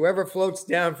bridges. Whoever floats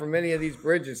down from any of these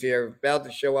bridges here is about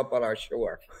to show up on our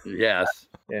shore. Yes.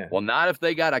 Yeah. Well, not if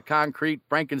they got a concrete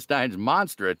Frankenstein's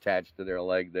monster attached to their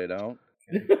leg. They don't.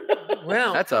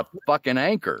 Well, that's a fucking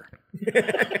anchor.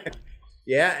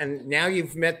 Yeah, and now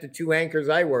you've met the 2 anchors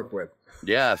I work with.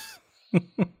 Yes.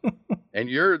 And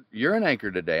you're an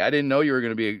anchor today. I didn't know you were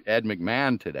going to be Ed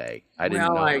McMahon today. I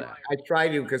didn't know that. I tried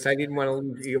to because I didn't want to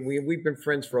leave you. We've been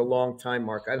friends for a long time,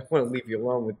 Mark. I don't want to leave you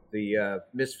alone with the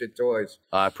Misfit Toys.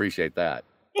 I appreciate that.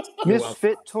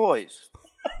 Misfit Toys.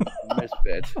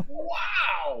 Misfits.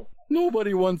 Wow.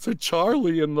 Nobody wants a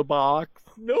Charlie in the box.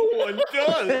 No one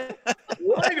does.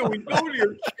 Why do we go to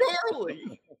your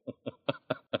Charlie?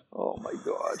 Oh, my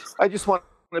God. I just want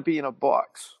to be in a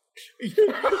box. We just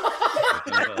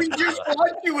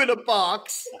want you in a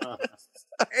box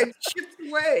and chipped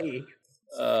away.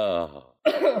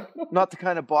 Not the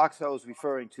kind of box I was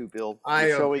referring to, Bill.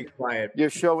 You're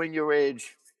showing your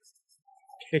age.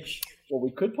 Well,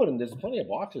 we could put them. There's plenty of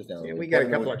boxes down there. We got a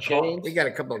couple of chains. We got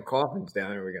a couple of coffins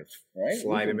down there. We got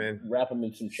slide them in, wrap them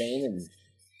in some chain, and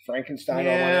Frankenstein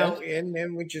on one end. And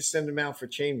then we just send them out for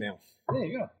chain mail. There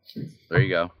you go. There you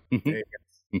go. There you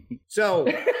go. So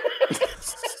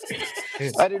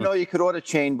I didn't know you could order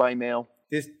chain by mail.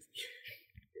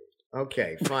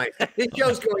 Okay, fine. This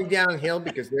show's going downhill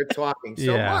because they're talking.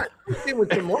 So Mark, let's see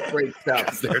with some more great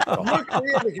stuff. Mark,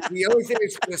 because the only thing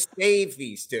that's going to save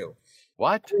these two.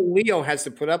 What? Leo has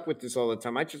to put up with this all the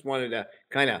time. I just wanted to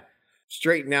kind of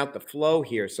straighten out the flow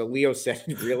here. So Leo said,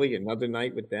 really, another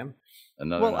night with them?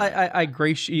 Well, I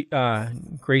graciously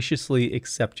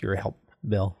accept your help,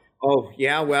 Bill. Oh,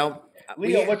 yeah, well.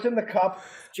 Leo, what's in the cup?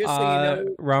 Just so you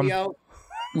know, rum. Leo,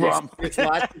 there's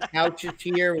lots of couches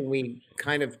here, and we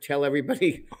kind of tell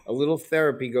everybody a little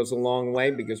therapy goes a long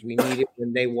way because we need it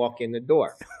when they walk in the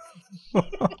door.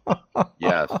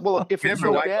 Yes. Well, if it's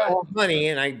Remember, so I bad, call Honey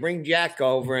and I bring Jack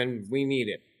over, and we need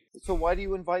it. so why do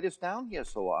you invite us down here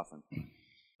so often?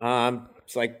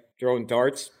 It's like throwing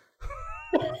darts.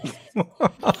 He's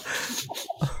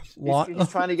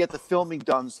trying to get the filming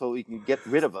done so he can get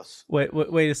rid of us.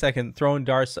 Wait a second. Throwing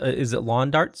darts? Is it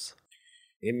lawn darts?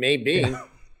 It may be. Yeah.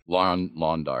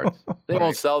 Lawn darts. They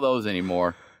won't sell those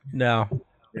anymore. No.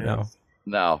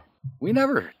 We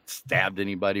never stabbed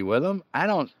anybody with them. I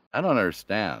don't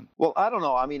understand. Well, I don't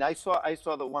know. I mean, I saw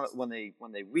the one when they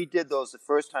redid those the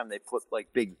first time. They put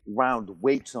like big round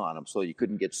weights on them so you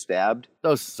couldn't get stabbed.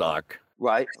 Those suck.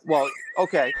 Right. Well,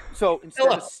 okay. So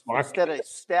instead of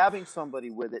stabbing somebody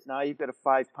with it, now you've got a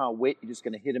 5-pound weight. You're just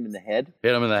going to hit him in the head.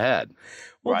 Hit him in the head.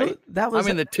 Well, right.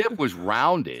 The tip was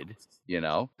rounded,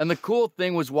 and the cool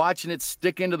thing was watching it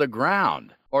stick into the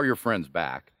ground or your friend's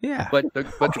back. Yeah. But the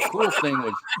cool thing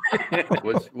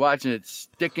was watching it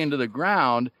stick into the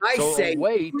ground. I so say,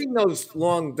 wait. bring those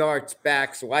long darts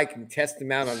back so I can test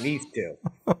them out on these two.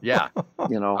 Yeah.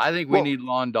 I think we need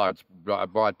lawn darts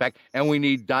brought back, and we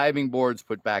need diving boards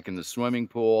put back in the swimming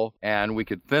pool, and we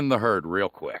could thin the herd real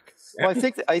quick. Well, I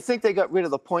think they got rid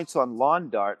of the points on lawn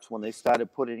darts when they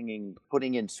started putting in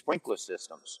sprinkler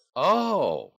systems.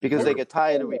 Oh. Because they got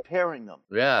tired of repairing them.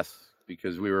 Yes.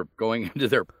 Because we were going into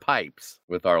their pipes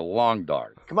with our long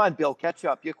dart. Come on, Bill, catch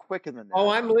up. You're quicker than that. Oh,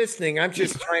 I'm listening. I'm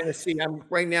just trying to see. I'm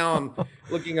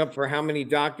looking up for how many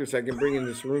doctors I can bring in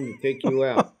this room to take you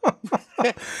out.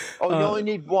 You only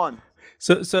need one.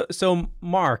 So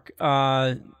Mark,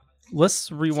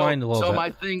 let's rewind a little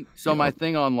bit. My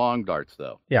thing on long darts,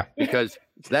 though. Yeah. Because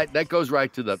that goes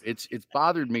right to it's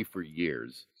bothered me for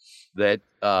years that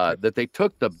they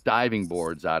took the diving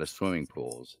boards out of swimming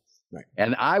pools. Right.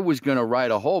 And I was going to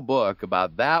write a whole book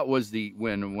about that was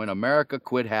when America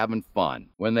quit having fun,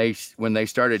 when they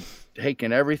started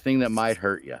taking everything that might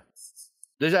hurt you.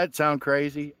 Does that sound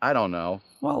crazy? I don't know.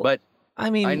 Well, but I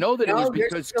mean, I know that it was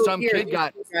because some kid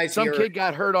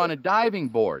got hurt on a diving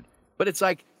board. But it's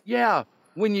like, yeah,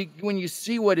 when you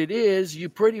see what it is, you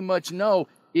pretty much know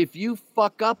if you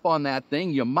fuck up on that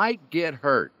thing, you might get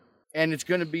hurt, and it's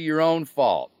going to be your own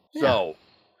fault. Yeah. So.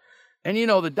 And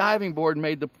the diving board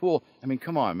made the pool. I mean,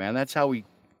 come on, man. That's how we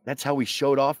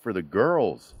showed off for the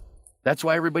girls. That's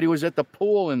why everybody was at the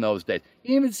pool in those days. You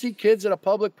didn't even see kids at a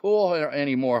public pool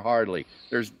anymore, hardly.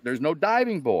 There's no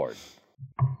diving board.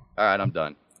 All right, I'm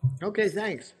done. Okay,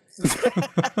 thanks.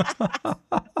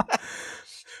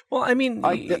 Well, I mean,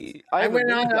 I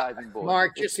went on diving board.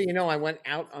 Mark, just so you know, I went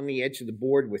out on the edge of the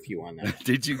board with you on that.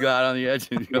 Did you go out on the edge?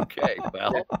 Okay,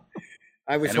 well,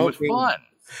 I was hoping. It was fun.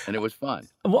 And it was fun.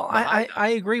 Well,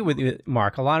 I agree with you,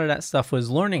 Mark. A lot of that stuff was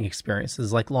learning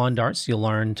experiences. Like lawn darts, you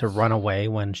learn to run away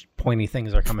when pointy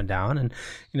things are coming down. And,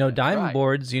 diving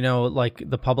boards, like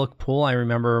the public pool, I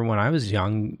remember when I was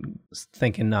young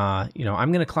thinking, I'm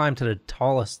going to climb to the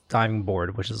tallest diving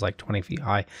board, which is like 20 feet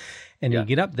high. And you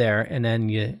get up there and then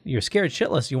you're scared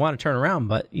shitless. You want to turn around,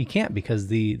 but you can't because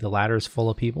the ladder is full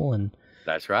of people. And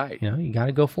that's right. You got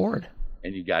to go forward.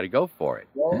 And you got to go for it.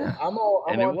 Well, yeah.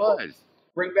 it was.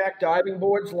 Bring back diving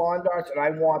boards, lawn darts, and I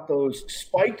want those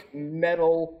spiked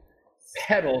metal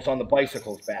pedals on the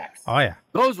bicycles back. Oh, yeah.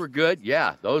 Those were good.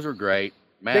 Yeah, those were great.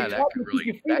 Man, that could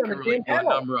really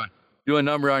do a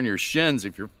number on your shins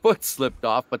if your foot slipped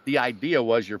off, but the idea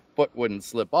was your foot wouldn't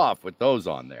slip off with those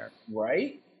on there.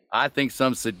 Right? I think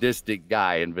some sadistic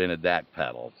guy invented that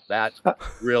pedal. That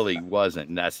really wasn't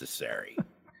necessary.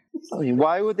 I mean,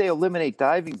 why would they eliminate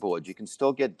diving boards? You can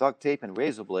still get duct tape and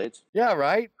razor blades. Yeah,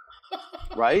 right?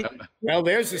 Right? Well,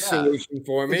 there's a solution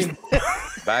for me.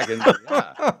 Back in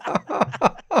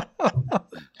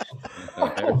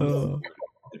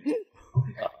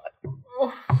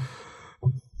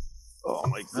Oh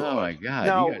my god! Oh my god!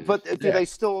 Now, but do they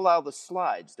still allow the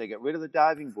slides? They get rid of the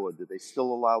diving board. Do they still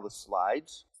allow the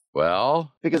slides?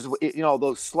 Well, because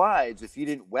those slides, if you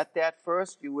didn't wet that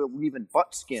first, you were leaving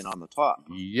butt skin on the top.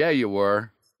 Yeah, you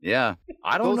were. Yeah,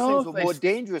 I don't know. Those things are more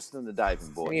dangerous than the diving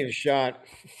board. Need a shot.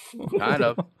 Kind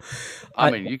of. I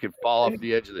mean, you could fall off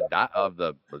the edge of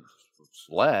the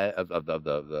sled of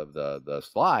the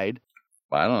slide.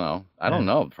 I don't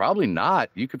know. Probably not.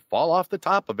 You could fall off the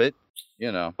top of it,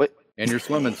 in your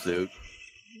swimming suit.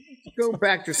 Go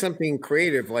back to something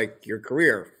creative like your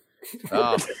career.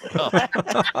 Oh.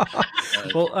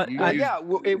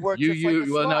 It works. You use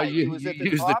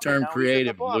the term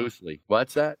creative loosely.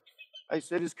 What's that? I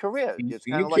said his career. It's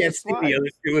You can't see the other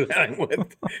two that I'm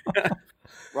with.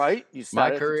 Right? You My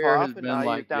start career at the top has and been now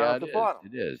like you're down at the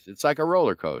bottom. It is. It's like a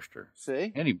roller coaster.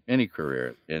 See? Any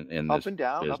career in this Up and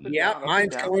down, business. up and Yeah, down.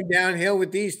 mine's going downhill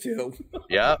with these two.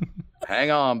 Yep.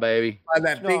 Hang on, baby. By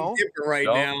that big dipper right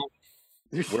now.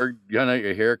 We're gonna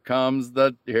here comes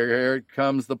the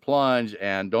plunge,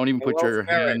 and don't even put your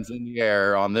hands in the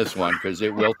air on this one because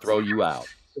it will throw you out.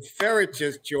 The ferret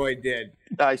just Joy did.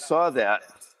 I saw that.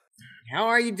 How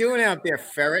are you doing out there,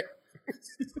 ferret?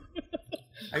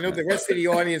 I know the rest of the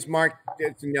audience, Mark,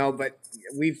 doesn't know, but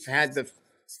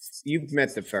you've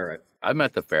met the ferret. I've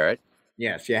met the ferret.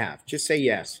 Yes, you have. Just say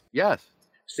yes. Yes.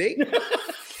 See?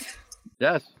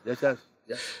 Yes.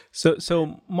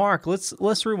 So Mark,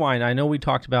 let's rewind. I know we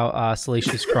talked about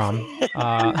Salacious Crumb.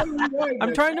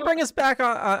 I'm trying to bring us back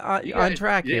on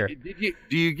track here.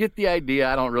 Do you get the idea?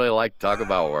 I don't really like to talk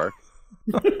about work.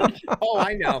 Oh,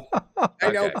 I know.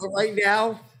 I know. But right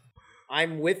now,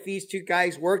 I'm with these two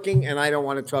guys working, and I don't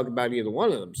want to talk about either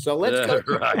one of them. So let's go.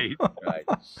 Right.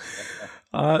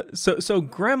 So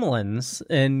Gremlins,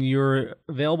 and you're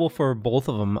available for both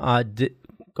of them.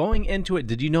 Going into it,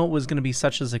 did you know it was going to be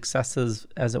such a success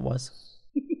as it was?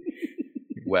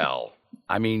 Well,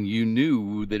 I mean, you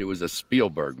knew that it was a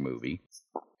Spielberg movie,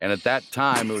 and at that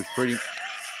time, it was pretty.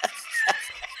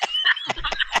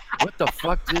 What the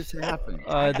fuck just happened?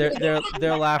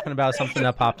 They're laughing about something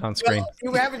that popped on screen.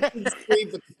 Well, you haven't seen the screen,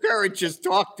 but the parrot just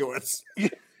talked to us.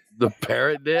 The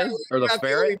parrot did, or the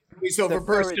ferret? The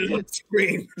person on the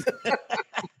screen.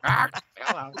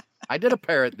 Hello. I did a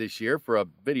parrot this year for a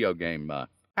video game.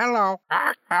 Hello.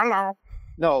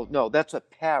 No, that's a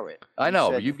parrot. I know,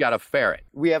 but you've got a ferret.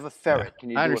 We have a ferret. Can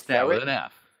you do understand a ferret? with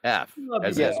an F.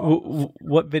 Yes.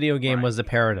 What video game was the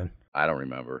parrot in? I don't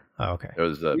remember. Oh, okay. It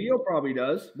was Leo probably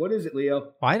does. What is it,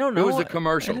 Leo? I don't know. It was a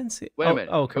commercial. I didn't see. Wait a minute.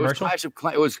 Oh, commercial. I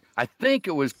think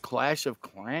it was Clash of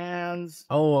Clans.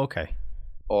 Oh, okay.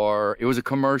 Or it was a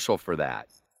commercial for that.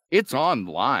 It's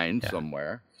online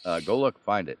somewhere. Go look,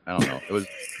 find it. I don't know. It was.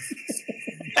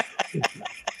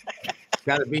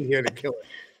 Got to be here to kill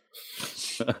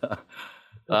it.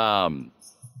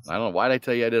 I don't know. Why did I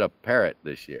tell you I did a parrot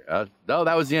this year? No,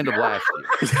 that was the end of last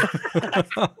year.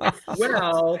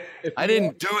 Well, I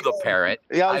didn't do the parrot.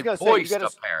 Yeah, I was going to say, voiced a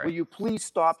parrot. will you please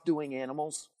stop doing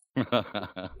animals?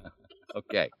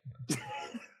 Okay.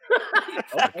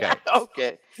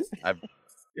 Okay.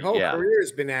 Your whole career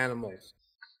has been animals.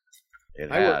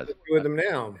 It I has. work with them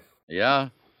now. Yeah.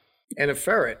 And a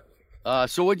ferret.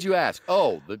 So what'd you ask?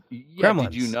 Oh,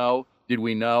 Gremlins. Did you know? Did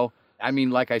we know? I mean,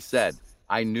 like I said,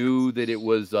 I knew that it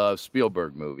was a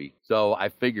Spielberg movie, so I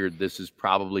figured this is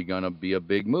probably going to be a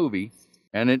big movie,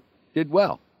 and it did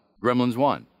well. Gremlins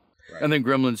 1. Right. And then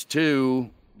Gremlins 2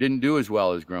 didn't do as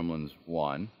well as Gremlins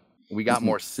 1. We got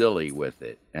more silly with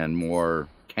it and more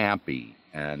campy,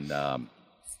 and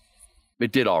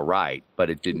it did all right, but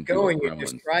it didn't do what You're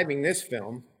Gremlins. describing this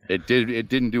film. It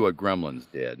didn't do what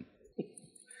Gremlins did.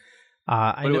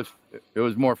 It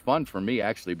was more fun for me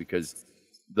actually because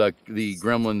the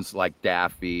Gremlins like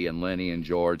Daffy and Lenny and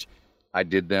George, I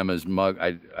did them as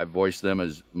I voiced them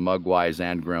as Mugwise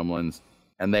and Gremlins,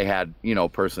 and they had more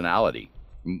personality,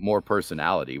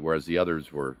 whereas the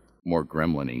others were more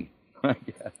gremlin-y. I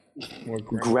guess. More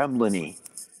gremlin-y.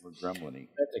 More gremlin-y.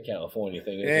 That's a California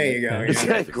thing. There you go.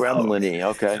 Gremlin-y.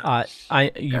 Okay.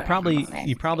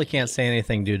 You probably can't say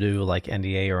anything due to like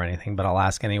NDA or anything, but I'll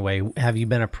ask anyway. Have you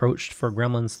been approached for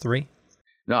Gremlins 3?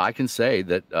 No, I can say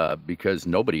that because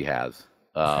nobody has.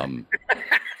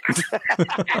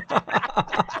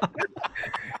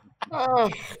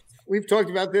 We've talked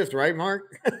about this, right,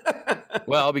 Mark?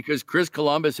 Well, because Chris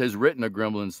Columbus has written a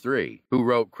Gremlins 3.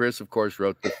 Chris, of course,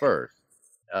 wrote the first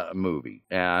movie,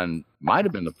 and might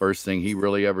have been the first thing he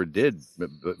really ever did.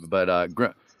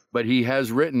 But he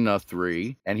has written a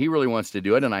 3, and he really wants to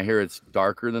do it, and I hear it's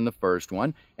darker than the first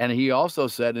one. And he also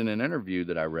said in an interview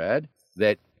that I read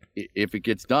that if it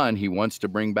gets done, he wants to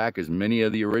bring back as many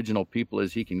of the original people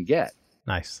as he can get.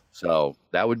 Nice. So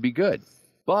that would be good.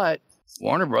 But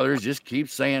Warner Brothers just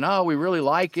keeps saying, oh, we really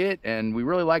like it, and we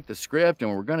really like the script,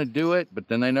 and we're going to do it, but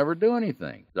then they never do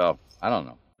anything. So I don't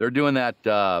know. They're doing that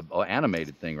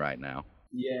animated thing right now.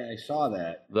 Yeah, I saw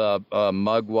that. The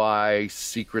Mugwai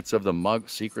Secrets of the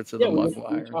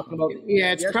Mugwai. Talking about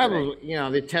Yeah, it's yesterday. probably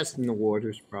they're testing the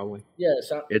waters probably. Yeah,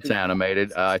 It's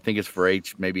animated. I think it's for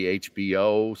maybe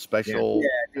HBO special.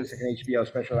 Yeah, it's like an HBO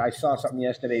special. I saw something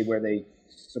yesterday where they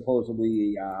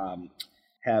supposedly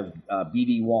have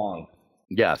BD Wong.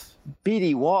 Yes.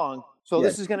 BD Wong. So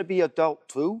Yes. this is going to be adult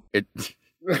too? It.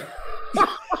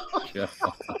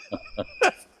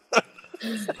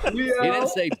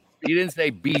 He didn't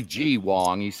say BG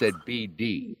Wong. He said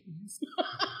BD.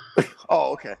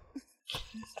 Oh, okay.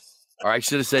 Or I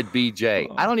should have said BJ.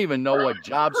 I don't even know what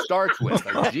job starts with,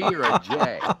 a G or a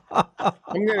J.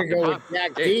 I'm gonna go with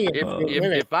Jack D.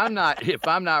 If I'm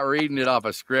not reading it off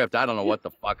a script, I don't know what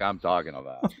the fuck I'm talking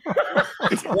about.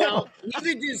 Well,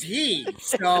 neither does he.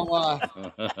 So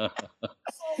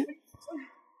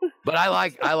But I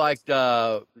liked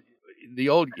the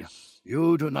old.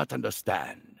 You do not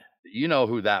understand. You know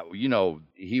who that? You know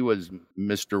he was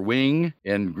Mr. Wing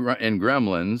in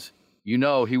Gremlins. You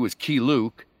know he was Key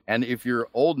Luke. And if you're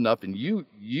old enough, and you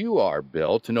are,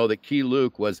 Bill, to know that Key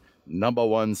Luke was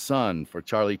 #1 son for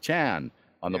Charlie Chan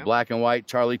on the black and white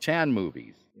Charlie Chan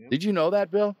movies. Did you know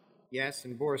that, Bill? yes,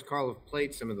 and Boris Karloff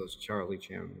played some of those Charlie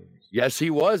Chan movies. Yes, he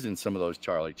was in some of those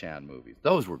Charlie Chan movies.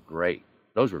 Those were great.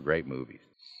 Those were great movies.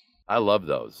 I love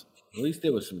those. At least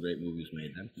there was some great movies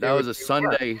made then. That was a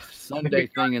Sunday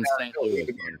thing in St. Louis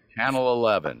on Channel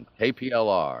 11,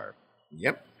 KPLR.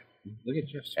 Yep. Look at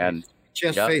Jeff's And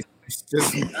Jeff's yep. face.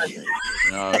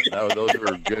 Those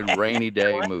were good rainy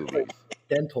day movies.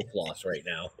 Dental floss right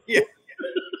now. Yeah.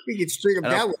 We could string him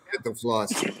And down with dental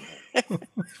floss.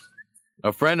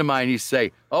 A friend of mine used to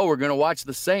say, "Oh, we're going to watch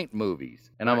the Saint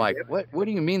movies," and I'm like, "What? What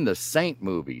do you mean the Saint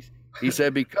movies?" He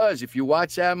said, "Because if you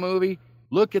watch that movie,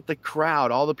 look at the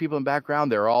crowd. All the people in the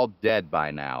background, they're all dead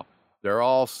by now. They're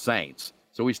all saints."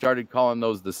 So we started calling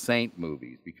those the Saint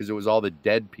movies because it was all the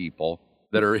dead people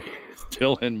that are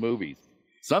still in movies.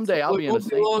 Someday I'll be in a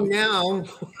Saint long movie. now.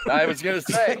 I was going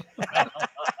to say.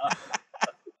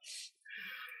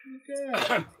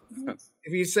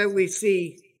 If you suddenly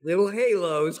see little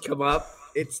halos come up,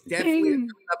 it's definitely coming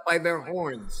up by their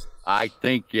horns. I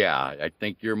think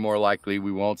you're more likely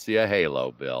we won't see a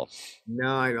halo, Bill.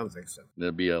 No, I don't think so.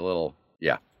 There'll be a little,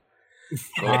 little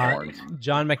horns.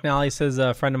 John McNally says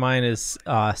a friend of mine is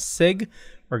Sig.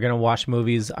 We're gonna watch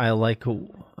movies. I like.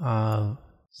 What?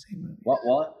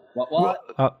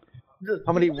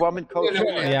 How many woman coaches?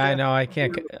 Yeah, I know. I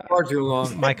can't. Far too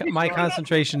long. My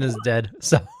concentration is dead.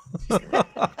 So. So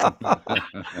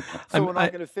we're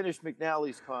not going to finish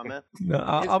McNally's comment. No,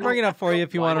 I'll bring it up for you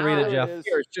if you want to read it, Jeff.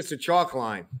 It's just a chalk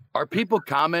line. Are people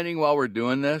commenting while we're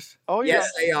doing this? Oh yes,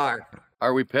 they are.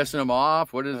 Are we pissing them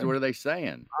off? What are they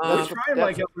saying? Let's try it,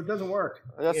 Mike. It doesn't work.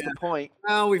 That's the point.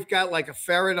 Well, we've got like a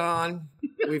ferret on.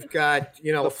 We've got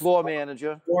the floor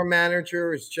manager. Floor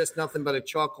manager is just nothing but a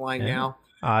chalk line now.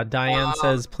 Diane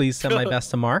says, "Please send my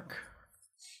best to Mark."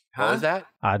 What was that?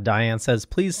 Diane says,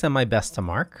 "Please send my best to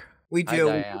Mark." We do.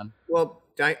 Hi, Diane. Well,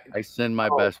 I send my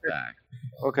best back.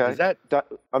 Okay. Is that?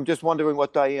 I'm just wondering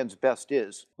what Diane's best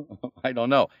is. I don't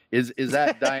know. Is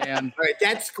that Diane? All right,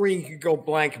 that screen could go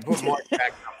blank and put Mark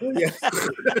back up. Yeah.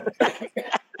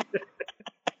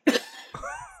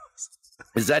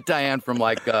 Is that Diane from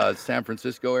like San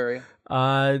Francisco area?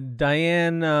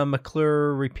 Diane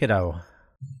McClure Rapido.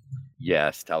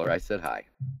 Yes, tell her I said hi.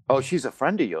 Oh, she's a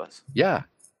friend of yours. Yeah.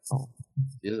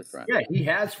 She's a friend. Yeah, he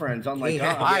has friends, unlike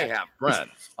us. I have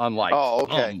friends, unlike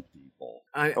some people.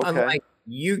 Unlike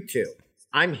you two.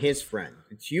 I'm his friend.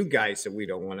 It's you guys that we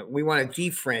don't want to. We want to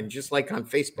defriend, just like on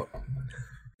Facebook.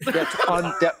 That's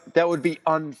that would be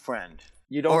unfriend.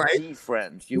 You don't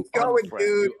defriend. You unfriend.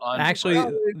 Dude. Actually,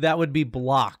 that would be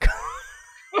block.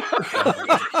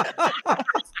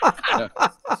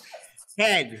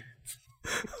 Head.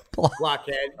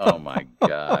 Blockhead. Oh my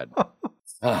God.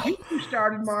 You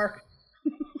started, Mark.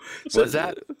 What's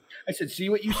that? I said, see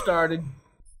what you started.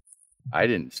 I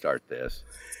didn't start this.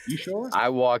 You sure? I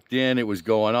walked in. It was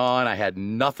going on. I had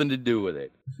nothing to do with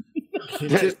it.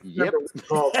 Just the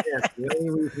only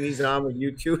reason he's on with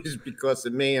you two is because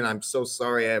of me, and I'm so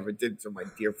sorry I ever did to my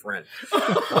dear friend.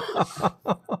 Wow.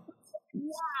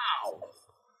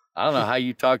 I don't know how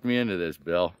you talked me into this,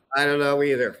 Bill. I don't know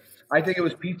either. I think it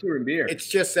was pizza and beer. It's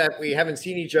just that we haven't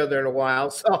seen each other in a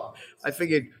while, so I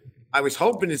figured I was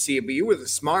hoping to see it, but you were the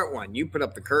smart one. You put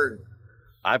up the curtain.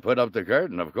 I put up the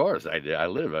curtain, of course. I did. I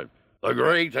live it. The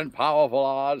great and powerful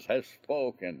Oz has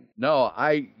spoken. No,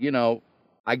 I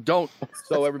don't.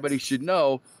 So everybody should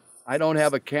know, I don't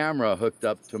have a camera hooked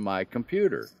up to my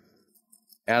computer,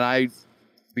 and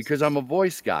because I'm a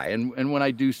voice guy, and when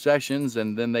I do sessions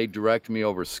and then they direct me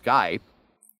over Skype,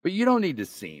 But you don't need to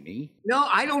see me. No,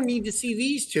 I don't need to see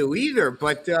these two either,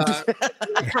 but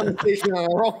conversation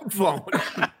on our own phone.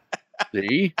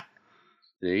 See?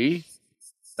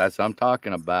 That's what I'm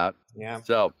talking about. Yeah.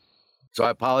 So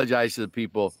I apologize to the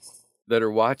people that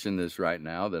are watching this right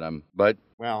now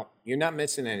Well, you're not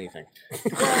missing anything.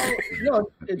 Well,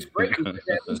 no, it's great.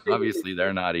 Obviously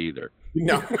they're not either.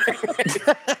 No.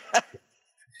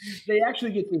 They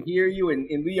actually get to hear you, and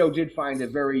Leo did find a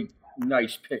very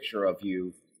nice picture of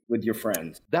you with your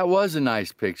friends. That was a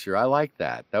nice picture. I like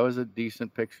that. That was a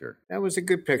decent picture. That was a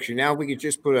good picture. Now we could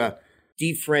just put a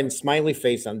defriend smiley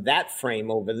face on that frame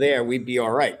over there. We'd be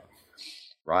all right.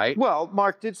 Right? Well,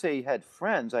 Mark did say he had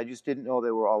friends. I just didn't know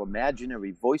they were all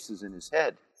imaginary voices in his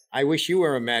head. I wish you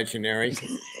were imaginary.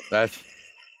 That's...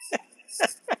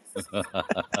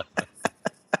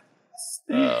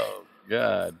 Oh,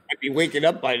 God. I'd be waking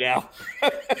up by now.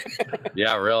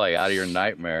 Yeah, really, out of your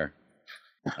nightmare.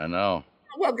 I know.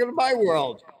 Welcome to my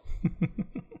world.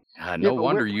 No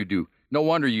wonder you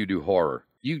do horror.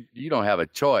 You don't have a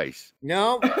choice.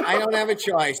 No, I don't have a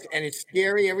choice, and it's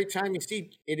scary every time you see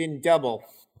it in double.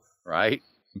 Right?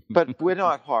 But we're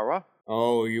not horror.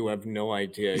 Oh, you have no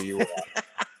idea. You are.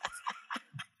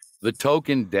 The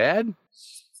Token Dead?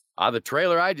 The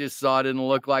trailer I just saw didn't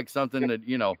look like something that,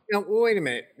 Now, wait a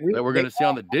minute. that we're going to see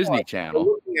on the Disney Channel.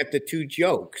 We're looking at the two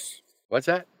jokes. What's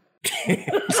that?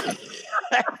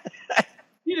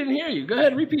 He didn't hear you. Go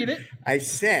ahead, repeat it. I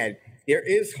said there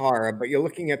is horror, but you're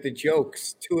looking at the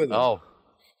jokes, two of them. Oh,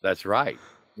 that's right.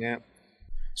 Yeah.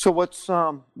 So what's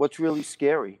really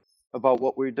scary about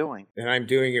what we're doing? And I'm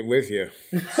doing it with you.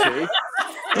 See?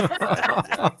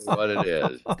 What it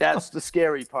is. That's the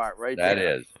scary part, right That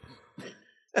there. Is.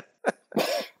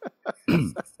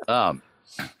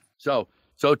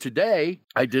 So today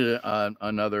I did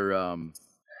another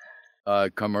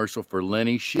commercial for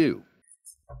Lenny Shoe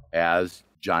as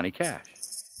Johnny Cash.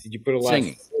 Did you put a lot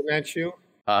singing in that shoe?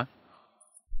 Huh?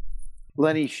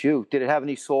 Lenny Shoe. Did it have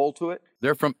any soul to it?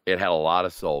 It had a lot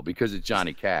of soul because it's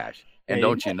Johnny Cash. And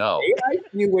don't you know? I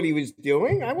knew what he was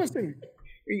doing. I wasn't.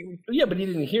 Yeah, but he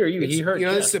didn't hear you. He heard.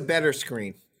 This is a better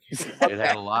screen. It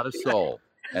had a lot of soul.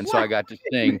 And so I got to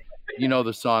sing,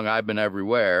 the song I've Been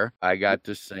Everywhere. I got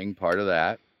to sing part of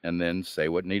that and then say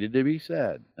what needed to be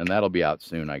said. And that'll be out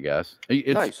soon, I guess.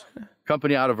 It's nice.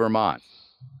 Company out of Vermont.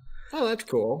 Oh, that's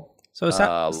cool. So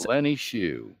Lenny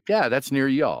Shoe. Yeah, that's near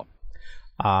y'all.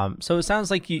 So it sounds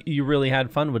like you really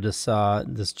had fun with this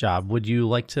job. Would you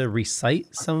like to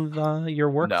recite some of your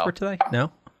work for today?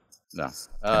 No? No.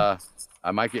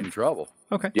 I might get in trouble.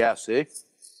 Okay. Yeah, see?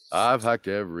 I've hiked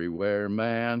everywhere,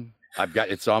 man.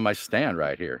 It's on my stand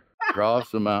right here.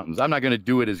 Across the mountains. I'm not going to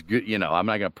do it as good, I'm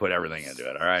not going to put everything into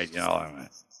it, all right?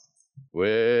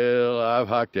 Well, I've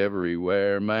hiked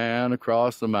everywhere, man,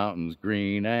 across the mountains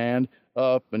green and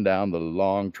up and down the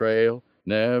long trail.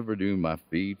 Never do my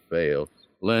feet fail.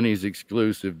 Lenny's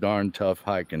exclusive darn tough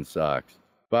hiking socks.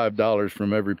 $5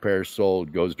 from every pair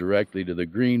sold goes directly to the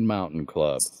Green Mountain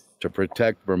Club to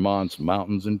protect Vermont's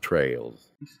mountains and trails.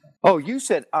 Oh, you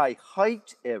said I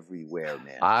hiked everywhere,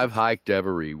 man. I've hiked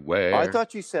everywhere. I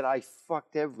thought you said I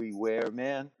fucked everywhere,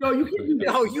 man. No, you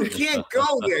can't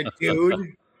go there,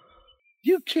 dude.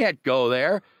 You can't go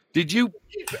there. Did you?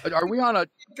 Are we on a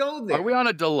go there? Are we on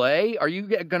a delay? Are you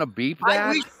going to beep that? I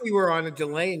wish we were on a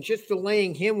delay, and just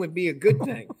delaying him would be a good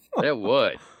thing. It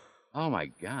would. Oh my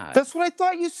God. That's what I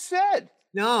thought you said.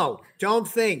 No, don't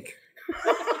think.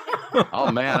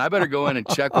 Oh man, I better go in and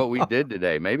check what we did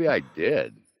today. Maybe I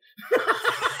did.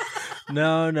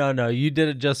 No. You did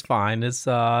it just fine. It's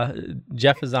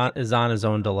Jeff is on his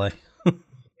own delay.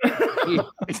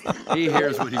 He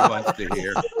hears what he wants to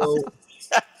hear.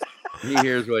 He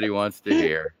hears what he wants to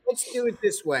hear. Let's do it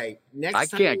this way. I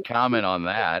can't comment on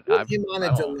that. Put him on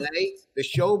a delay. The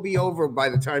show will be over by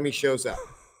the time he shows up.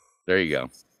 There you go.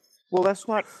 Well, that's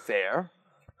not fair.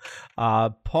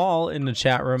 Paul in the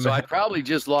chat room. So I probably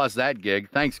just lost that gig.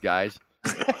 Thanks, guys.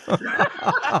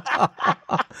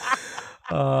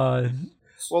 Well,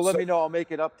 let me know. I'll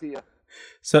make it up to you.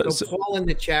 So Paul in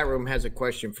the chat room has a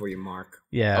question for you, Mark.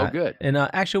 Yeah. Oh, good. And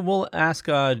actually, we'll ask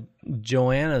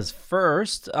Joanna's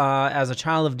first. As a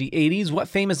child of the 80s, what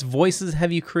famous voices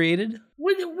have you created?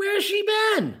 Where's she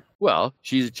been? Well,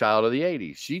 she's a child of the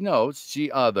 80s. She knows.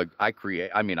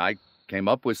 I came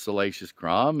up with Salacious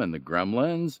Crumb and the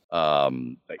Gremlins,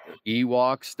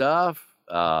 Ewok stuff.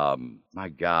 My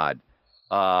God.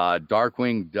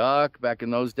 Darkwing Duck. Back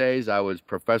in those days, I was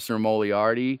Professor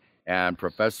Moriarty and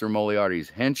Professor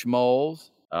Moriarty's Henchmoles.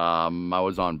 I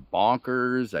was on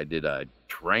Bonkers. I did a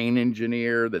train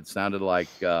engineer that sounded like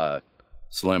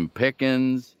Slim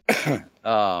Pickens. Yeah,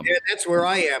 that's where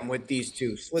I am with these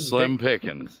two. Slim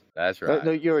Pickens. That's right.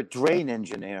 No, you're a drain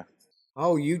engineer.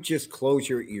 Oh, you just close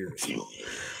your ears.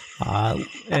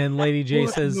 And Lady J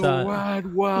What says, in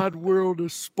the wide world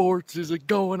of sports is it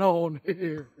going on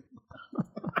here?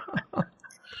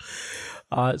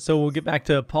 so we'll get back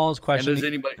to Paul's question. And does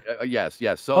anybody? Yes.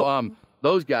 So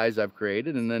those guys I've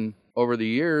created, and then over the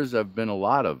years I've been a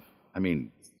lot of. I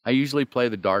mean, I usually play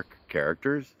the dark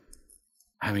characters.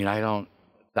 I mean, I don't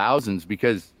thousands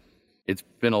because it's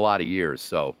been a lot of years.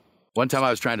 So one time I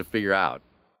was trying to figure out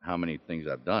how many things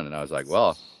I've done, and I was like,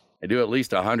 well, I do at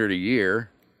least 100 a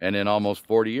year, and in almost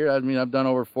 40 years, I mean, I've done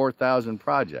over 4,000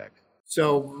 projects.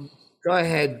 So go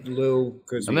ahead, Lou.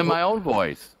 And then my own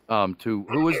voice. To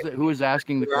who was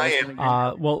asking the question?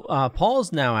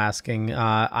 Paul's now asking.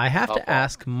 I have to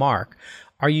ask Mark.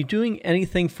 Are you doing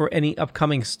anything for any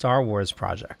upcoming Star Wars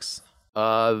projects?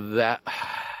 Well,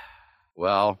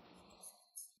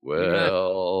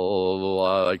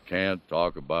 I can't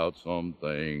talk about some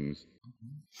things.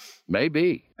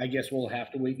 Maybe. I guess we'll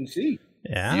have to wait and see.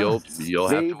 Yeah. You'll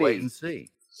have to wait and see.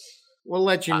 We'll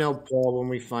let you know, Paul, when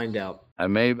we find out. I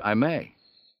may.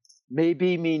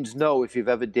 Maybe means no if you've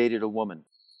ever dated a woman.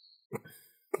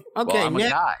 Okay, well, I'm a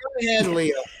guy. Go ahead,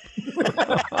 Leo.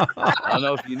 I don't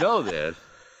know if you know this.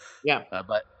 Yeah.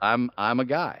 But I'm a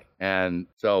guy. And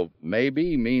so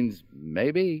maybe means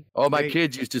maybe. Oh, my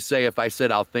kids used to say if I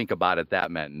said I'll think about it,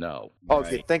 that meant no. Oh,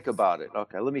 if you think about it.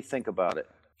 Okay, let me think about it.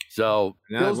 So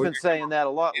Bill's been saying that a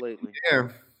lot lately.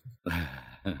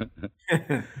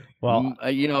 Well,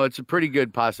 it's a pretty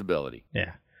good possibility.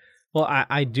 Yeah. Well,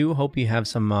 I do hope you have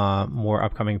some more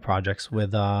upcoming projects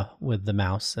with the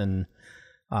Mouse and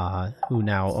who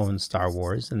now owns Star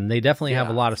Wars, and they definitely have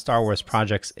a lot of Star Wars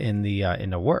projects in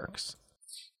the works.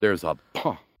 There's a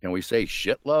can we say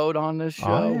shitload on this show?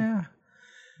 Oh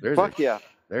yeah.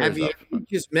 Have you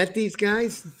just met these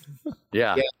guys?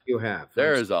 Yeah. Yeah, you have.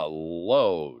 There is a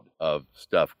load of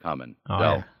stuff coming.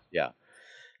 Oh, yeah.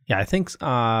 Yeah, I think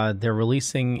they're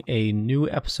releasing a new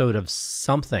episode of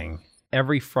something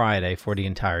every Friday for the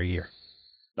entire year.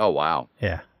 Oh, wow.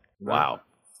 Yeah. Wow.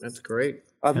 That's great.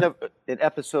 I've never an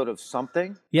episode of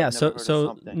something. Yeah,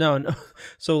 so no.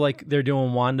 So like they're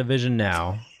doing WandaVision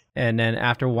now, and then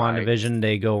after WandaVision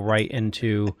they go right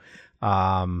into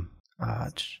the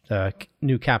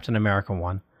new Captain America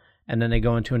one, and then they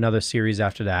go into another series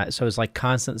after that. So it's like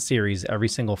constant series every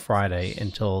single Friday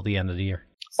until the end of the year.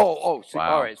 Oh, so,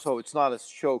 all right. So it's not a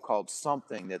show called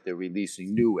something that they're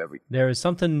releasing new every. There is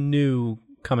something new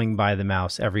coming by the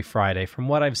Mouse every Friday, from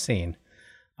what I've seen.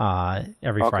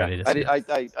 Every Friday. I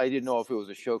didn't know if it was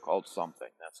a show called something.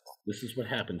 That's all. This is what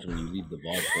happens when you leave the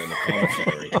vodka in the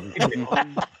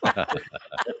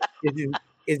commissary.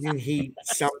 Isn't he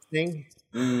something?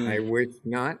 I wish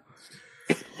not.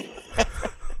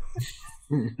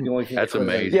 That's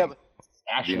amazing. Yeah,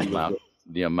 but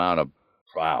the amount of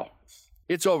wow.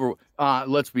 It's over.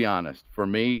 Let's be honest. For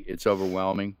me, it's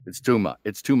overwhelming. It's too much.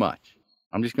 It's too much.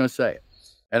 I'm just going to say it.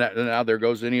 And now there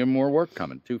goes any more work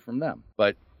coming too from them.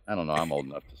 But I don't know. I'm old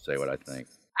enough to say what I think.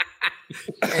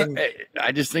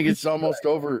 I just think it's almost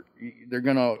over. They're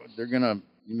gonna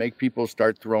make people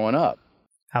start throwing up.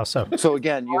 How so? So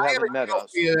again, you haven't met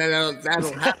us.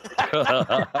 That'll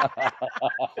happen.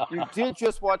 You did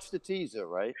just watch the teaser,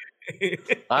 right?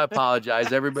 I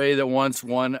apologize. Everybody that wants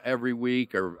one every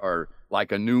week or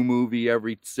like a new movie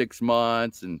every 6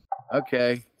 months, and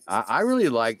okay. I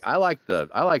like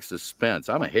suspense.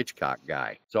 I'm a Hitchcock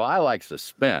guy. So I like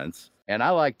suspense, and I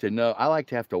like to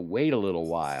have to wait a little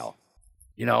while,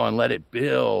 and let it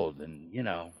build, and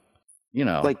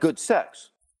like good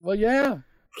sex. Well, yeah,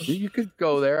 you could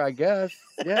go there, I guess.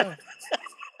 Yeah.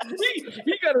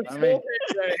 he got a full head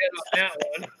on that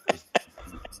one.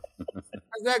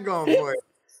 How's that going for you?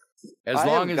 As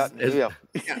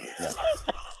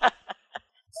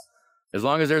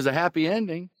long as there's a happy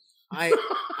ending. I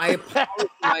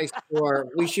apologize for.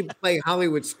 We should play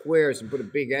Hollywood Squares and put a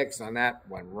big X on that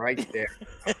one right there.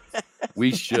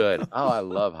 We should. Oh, I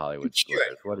love Hollywood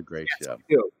Squares. What a great show.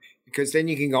 Because then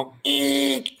you can go.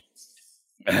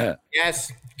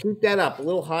 Yes, keep that up a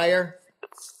little higher.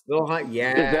 A little high.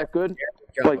 Yeah. Is that good?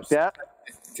 Like that?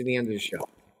 To the end of the show.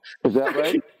 Is that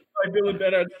right? I'm feeling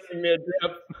better than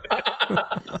Jeff.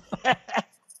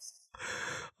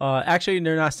 Actually,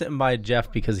 they're not sitting by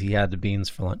Jeff because he had the beans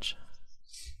for lunch.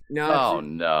 No.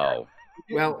 No.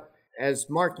 Well, as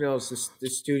Mark knows, the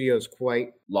studio is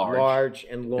quite large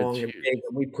and long and big,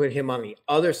 and we put him on the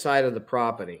other side of the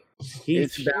property.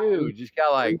 It's huge. He's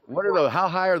got how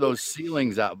high are those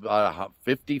ceilings out?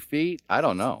 50 feet? I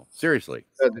don't know. Seriously.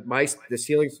 The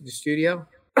ceilings of the studio?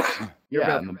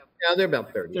 Yeah, Yeah, they're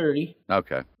about 30. 30.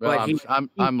 Okay. Well, But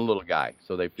I'm a little guy,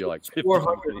 so they feel like 50.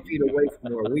 400 feet away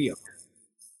from where we are.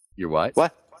 You're what?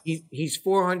 What? He's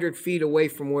 400 feet away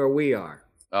from where we are.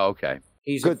 Oh, okay.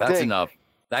 He's Good That's thing. enough.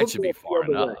 That should be far Football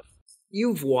field enough. away.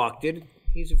 You've walked it.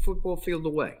 He's a football field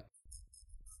away.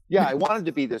 Yeah, I wanted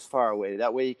to be this far away.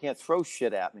 That way you can't throw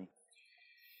shit at me.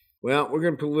 Well, we're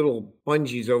going to put little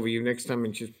bungees over you next time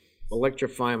and just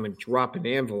electrify them and drop an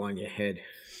anvil on your head.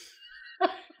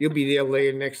 You'll be there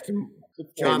laying next to Hey,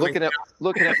 John. looking at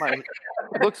my.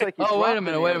 Looks like you. Oh, wait dropped a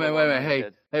minute, an wait a minute, anvil wait a on minute. my Hey,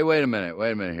 head. hey, wait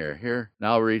a minute here.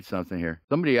 Now I'll read something here.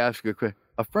 Somebody asked a quick.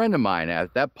 A friend of mine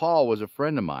asked. That Paul was a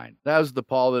friend of mine. That was the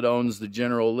Paul that owns the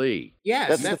General Lee. Yes,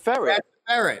 That's the ferret. That's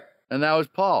the ferret. And that was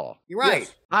Paul. You're right.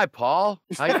 Yes. Hi, Paul.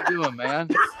 How you doing, man?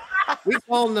 We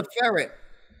call him the ferret.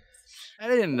 I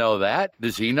didn't know that.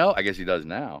 Does he know? I guess he does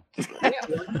now. Yeah,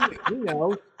 you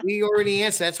know, we already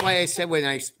answered. That's why I said when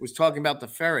I was talking about the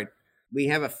ferret, we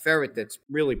have a ferret that's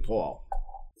really Paul.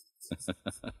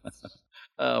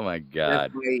 Oh my God.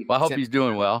 That's why- Well, I hope he's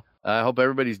doing well. I hope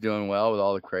everybody's doing well with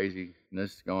all the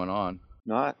craziness going on.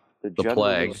 Not the The General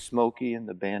plague. Lee Smokey and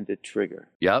the Bandit Trigger.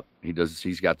 Yep, he does.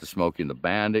 He's got the Smokey and the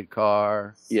Bandit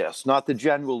car. Yes, not the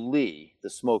General Lee, the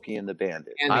Smokey and the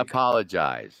Bandit. And I the-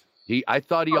 apologize. I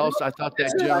thought that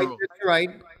That's General. right. That's right.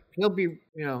 He'll be, you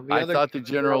know. I thought the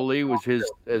General Lee was his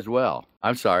as well.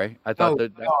 I'm sorry. I thought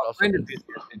that was also. friend of his is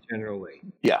the General Lee.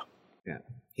 Yeah. Yeah.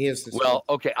 He is the. Well,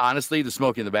 okay. Honestly, the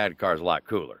Smokey and the Bandit car is a lot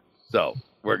cooler, so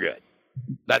we're good.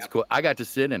 That's cool. I got to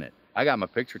sit in it. I got my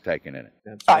picture taken in it.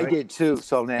 That's I right. did too.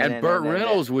 So And Burt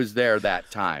Reynolds was there that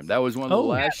time. That was one of the Oh.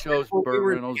 last shows Well, we Burt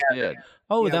were Reynolds together. did.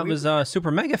 Oh, Yeah, that we- was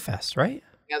Super Mega Fest, right?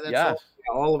 Yeah, that's Yes.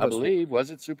 all of I us. believe. Was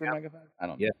it Super Mega Fest? I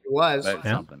don't know. Yes, it was. But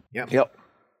Yeah. something. Yep. Yep.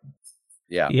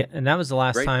 Yeah. Yeah, and that was the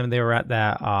last Great. time they were at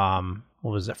that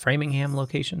what was it, Framingham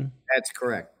location? That's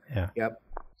correct. Yeah. Yep.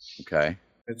 Okay.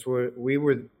 That's where we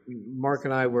were. Mark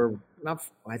and I were not.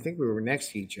 I think we were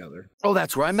next to each other. Oh,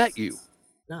 that's where I met you.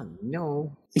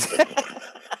 No.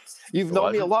 You've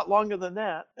known me a lot longer than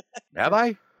that. Have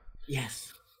I?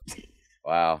 Yes.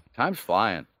 Wow. Time's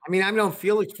flying. I mean, I've known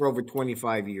Felix for over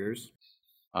 25 years,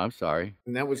 I'm sorry.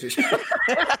 and that was a.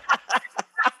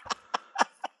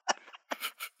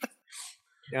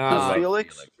 Love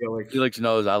Felix? Felix. Felix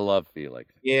knows I love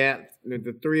Felix. Yeah,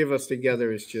 the three of us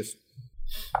together is just.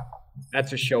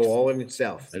 That's a show all in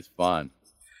itself. It's fun.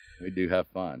 We do have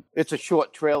fun. It's a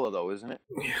short trailer, though, isn't it?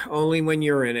 Only when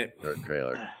you're in it. Short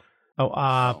trailer. Oh,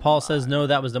 Paul says no,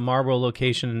 that was the Marlboro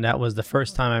location, and that was the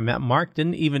first time I met Mark.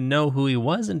 Didn't even know who he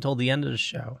was until the end of the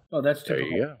show. Oh, that's There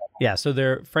typical. you go. Yeah, so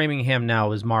their Framingham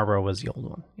now is Marlboro was the old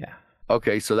one. Yeah,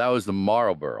 Okay, so that was the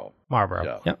Marlboro. Marlboro.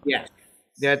 Yeah. Yep. Yeah,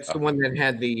 that's the one that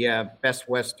had the Best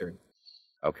Western.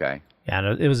 Okay. Yeah,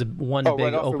 and it was one Oh, big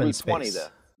right off of open Route 20 space.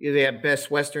 there. Yeah, they have Best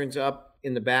Westerns up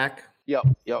in the back. Yep,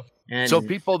 yep. And So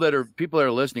people that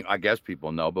are listening, I guess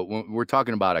people know, but we're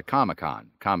talking about a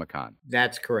Comic-Con.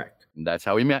 that's correct. And that's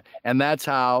how we met, and that's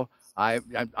how I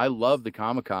love the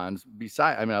Comic-Cons.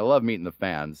 I love meeting the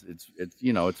fans. It's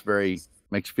it's very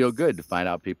makes you feel good to find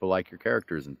out people like your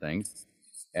characters and things,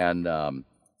 and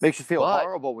Makes you feel But-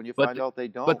 horrible when you but find out they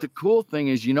don't. But the cool thing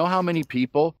is, you know how many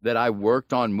people that I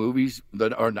worked on movies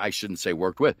or I shouldn't say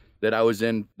worked with, that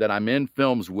I'm in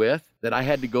films with, that I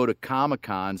had to go to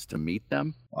Comic-Cons to meet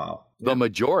them. Wow. The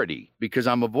majority, because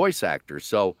I'm a voice actor.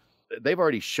 So they've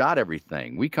already shot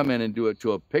everything. We come in and do it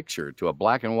to a picture, to a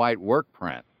black and white work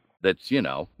print that's,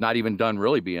 not even done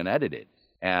really being edited.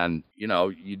 And,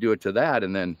 you do it to that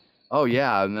and then, oh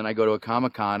yeah. And then I go to a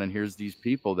Comic-Con and here's these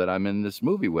people that I'm in this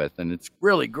movie with. And it's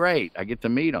really great. I get to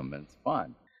meet them and it's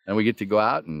fun. And we get to go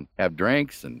out and have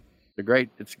drinks and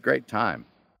it's a great time.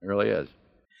 It really is.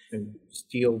 And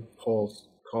steal Paul's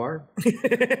car.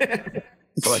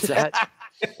 What's that?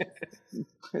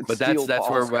 But Steal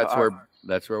Paul's car.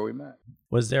 that's where we met.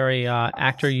 Was there a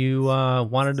actor you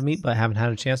wanted to meet but haven't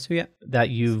had a chance to yet that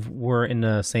you were in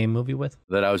the same movie with?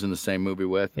 That I was in the same movie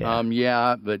with. Yeah.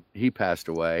 Yeah, but he passed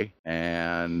away,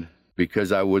 and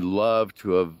because I would love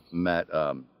to have met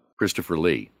Christopher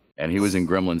Lee, and he was in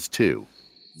Gremlins 2,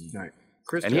 Right.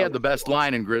 and he had the best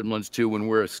line in Gremlins 2 when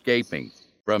we're escaping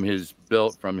from his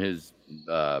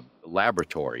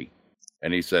laboratory,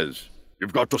 and he says,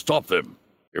 "You've got to stop them.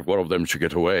 If one of them should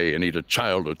get away and eat a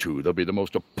child or two, there'll be the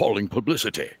most appalling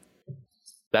publicity."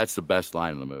 That's the best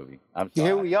line in the movie. I'm sorry.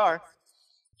 Here we are.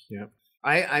 Yeah.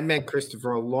 I met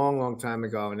Christopher a long, long time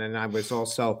ago. And then I was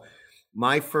also,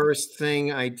 my first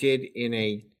thing I did in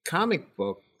a comic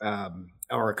book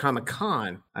or a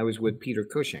Comic-Con, I was with Peter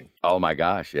Cushing. Oh my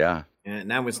gosh, yeah.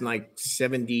 And that was like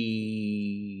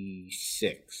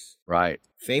 76. Right.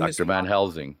 Famous Dr. Van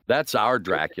Helsing. That's our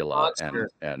Dracula Monster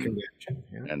and Convention,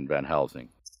 yeah. and Van Helsing.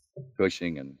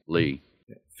 Cushing and Lee.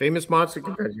 Famous Monster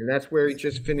Convention. That's where he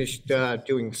just finished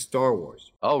doing Star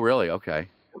Wars. Oh, really? Okay.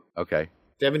 Okay.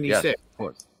 76 Yes, of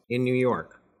course. in New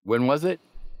York. When was it?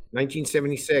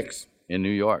 1976 In New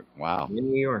York. Wow. in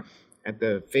New York at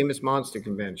the Famous Monster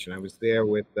Convention. I was there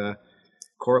with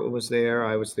Cortland was there.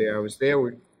 I was there. I was there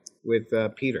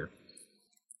with Peter.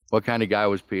 What kind of guy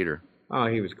was Peter? Oh,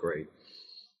 he was great.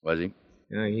 Was he?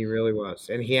 Yeah, he really was.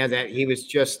 And he had that. He was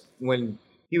just when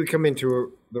he would come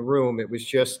into the room, it was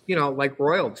just like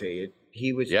royalty.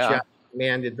 He was just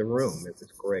commanded the room. It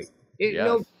was great.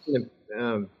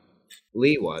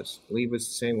 Lee was the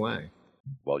same way.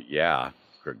 Well, yeah.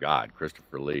 For God,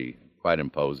 Christopher Lee, quite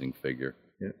imposing figure.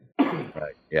 Yeah.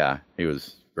 Right. Yeah, he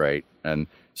was great. And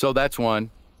so that's one.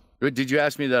 Did you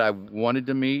ask me that I wanted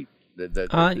to meet?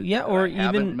 Yeah, or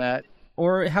even met.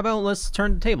 Or how about let's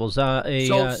turn the tables? Somebody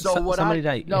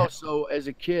that So as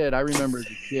a kid, I remember as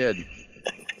a kid.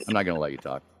 I'm not going to let you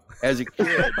talk. As a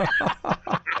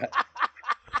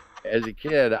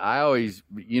kid, I always,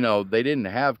 they didn't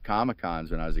have Comic-Cons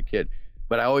when I was a kid,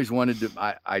 but I always wanted to.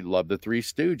 I loved the Three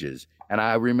Stooges, and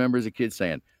I remember as a kid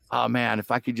saying, "Oh man, if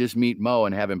I could just meet Mo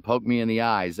and have him poke me in the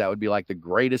eyes, that would be like the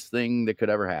greatest thing that could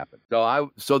ever happen."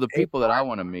 So the people that I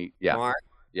want to meet, Mark,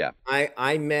 yeah.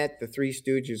 I met the Three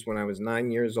Stooges when I was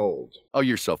 9 years old. Oh,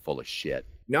 you're so full of shit.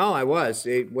 No, I was.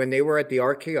 When they were at the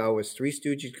RKO, it was Three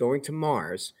Stooges going to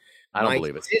Mars. I don't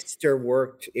believe it. My sister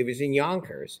worked, it was in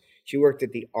Yonkers. She worked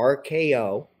at the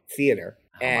RKO Theater.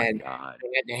 And I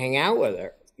had to hang out with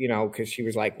her, because she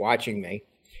was like watching me.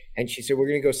 And she said, we're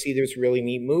going to go see this really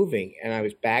neat movie. And I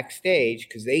was backstage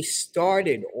because they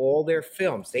started all their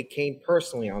films. They came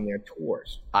personally on their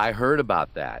tours. I heard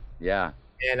about that. Yeah.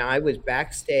 And I was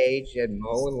backstage, and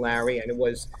Mo and Larry, and it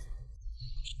was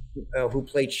who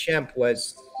played Shemp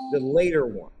was the later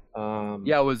one.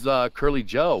 It was Curly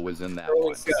Joe was in that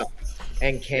one.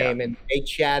 And came and they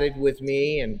chatted with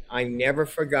me, and I never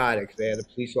forgot it because they had a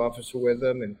police officer with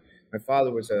them, and my father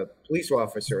was a police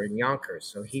officer in Yonkers,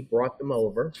 so he brought them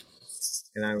over,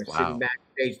 and I was sitting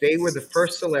backstage. They were the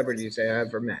first celebrities I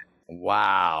ever met.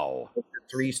 Wow. The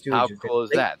Three Stooges. How cool is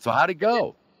that? So how'd it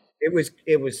go? It was.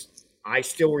 I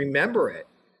still remember it.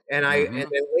 And and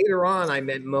then later on, I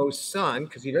met Mo's son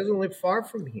because he doesn't live far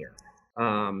from here.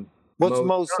 What's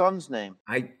Mo's son's name?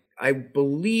 I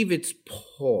believe it's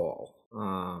Paul,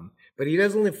 but he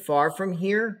doesn't live far from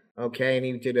here. Okay, and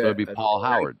he did So it'd be Paul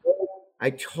Howard.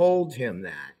 I told him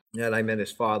that I met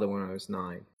his father when I was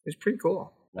 9. It was pretty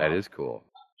cool. That is cool.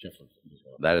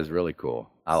 That is really cool.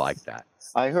 I like that.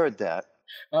 I heard that.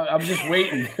 I'm just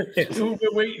waiting. We've been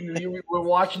waiting. We're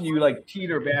watching you like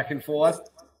teeter back and forth.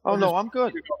 Oh, no, I'm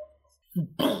good.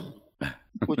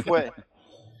 Which way?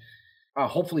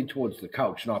 Hopefully towards the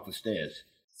couch, not the stairs.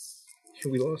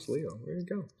 We lost Leo. Where'd he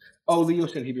go? Oh, Leo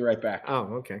said he'd be right back.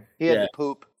 Oh, okay. He had to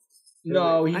poop.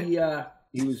 No,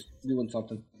 he was doing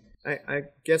something. I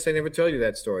guess I never told you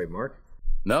that story, Mark.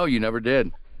 No, you never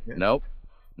did. Yeah. Nope.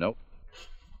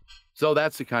 So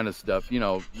that's the kind of stuff,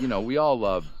 we all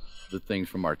love the things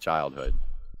from our childhood.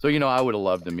 So, I would have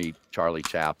loved to meet Charlie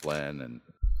Chaplin and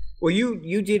Well,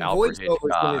 you did Alfred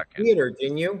voiceovers in the theater,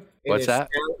 didn't you? What's that?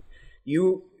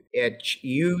 You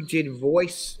did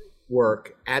voice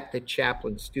work at the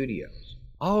Chaplin Studios.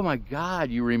 Oh my God,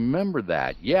 you remember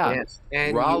that? Yeah. Yes.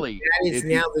 And Raleigh. that is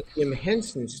now the Jim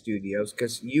Henson Studios,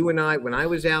 because you and I, when I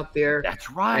was out there,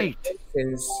 that's right.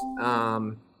 Henson's,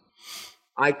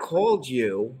 I called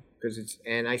you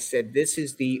and I said, this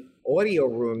is the audio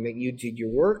room that you did your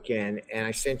work in, and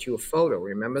I sent you a photo.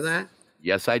 Remember that?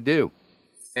 Yes, I do.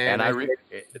 And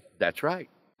that's right.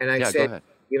 And I said,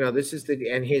 this is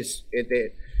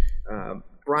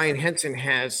Brian Henson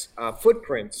has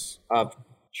footprints of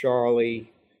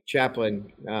Charlie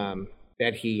Chaplin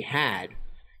that he had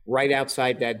right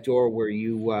outside that door where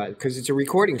you, because it's a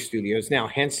recording studio. It's now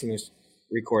Henson's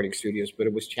recording studios, but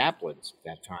it was Chaplin's at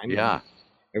that time. Yeah. And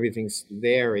everything's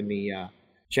there in the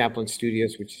Chaplin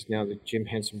Studios, which is now the Jim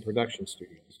Henson Production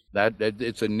Studios. That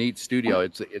it's a neat studio.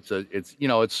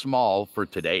 It's small for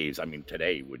today's. I mean,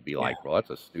 today would be like, well, that's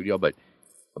a studio, but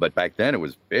back then it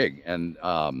was big. And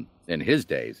in his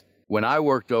days, when I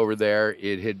worked over there,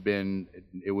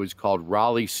 it was called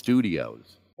Raleigh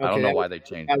Studios. Okay, I don't know why they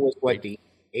changed. That was what, the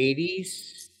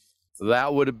 80s?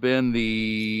 That would have been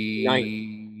the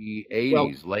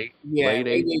 80s, late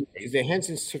 80s. Because the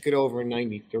Hensons took it over in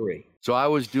 93. So I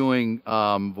was doing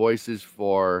voices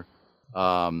for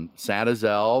Santa's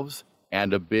elves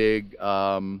and a big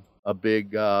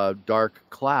dark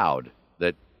cloud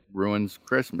that ruins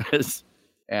Christmas,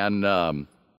 and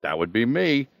that would be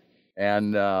me.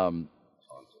 And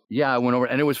yeah, I went over,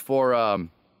 and it was for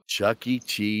Chuck E.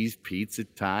 Cheese Pizza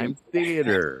Time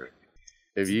Theater,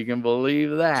 if you can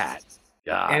believe that.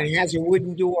 God. And it has a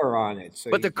wooden door on it. So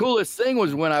but the coolest thing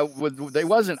was when I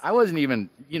wasn't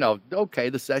even, okay,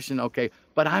 the session, okay,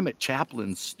 but I'm at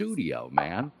Chaplin's studio,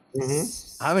 man.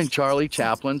 Mm-hmm. I'm in Charlie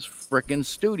Chaplin's frickin'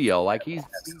 studio, like he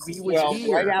was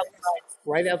here.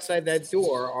 Right outside that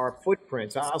door are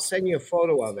footprints. I'll send you a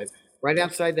photo of it. Right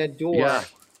outside that door,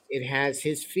 it has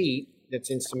his feet that's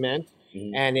in cement,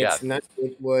 and it's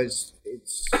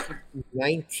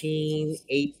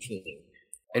 1918.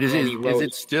 And is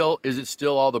it still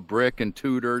all the brick and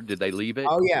Tudor? Did they leave it?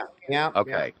 Oh yeah.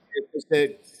 Okay. It was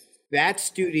that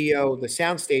studio, the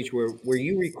soundstage where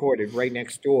you recorded right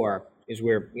next door is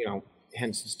where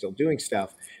Henson is still doing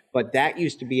stuff. But that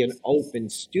used to be an open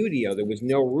studio. There was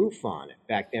no roof on it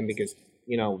back then because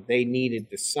they needed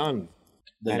the sun,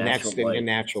 the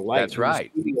natural light. That's right.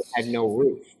 The studio had no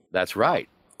roof. That's right.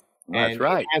 That's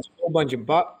right. It has a whole bunch of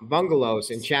bungalows,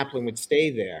 and Chaplin would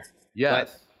stay there.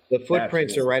 Yes. But the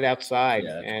footprints are right outside,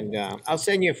 and I'll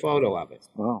send you a photo of it.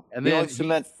 Wow. And the only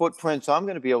cement footprints I'm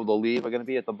going to be able to leave are going to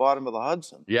be at the bottom of the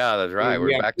Hudson. Yeah, that's right.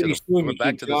 We're back to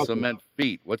the cement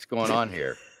feet. What's going on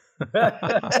here?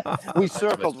 We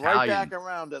circled right back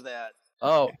around to that.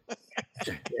 Oh.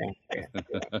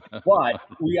 But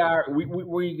we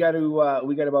got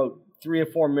about 3 or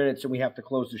 4 minutes, and we have to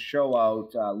close the show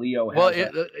out. Leo has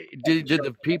did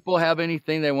the people have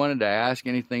anything they wanted to ask?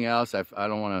 Anything else? I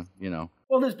don't want to,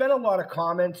 Well, there's been a lot of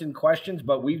comments and questions,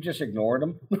 but we've just ignored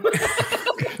them.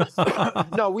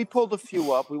 No, we pulled a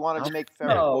few up. We wanted to make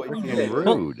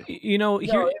rude.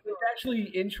 It's actually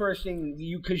interesting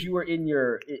because you were in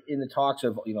the talks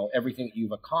of everything that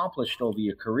you've accomplished over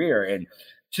your career, and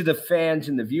to the fans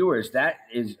and the viewers, that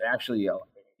is actually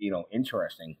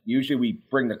interesting. Usually, we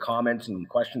bring the comments and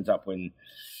questions up when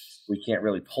we can't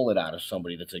really pull it out of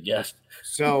somebody that's a guest.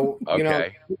 So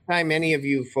anytime any of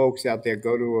you folks out there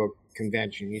go to a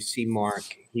convention, you see Mark,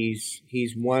 he's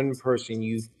one person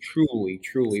you truly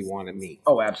want to meet.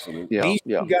 Oh, absolutely. These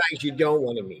two guys you don't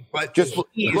want to meet, but just look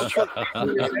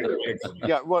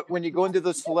when you go into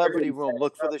the celebrity room,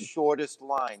 look for the shortest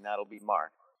line. That'll be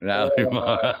Mark.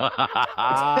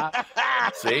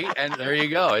 See, and there you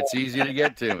go. It's easy to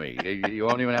get to me. You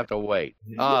won't even have to wait.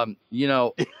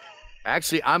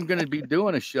 Actually, I'm going to be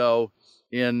doing a show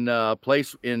in a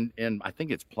place in I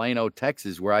think it's Plano,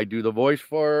 Texas, where I do the voice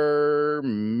for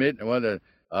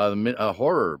a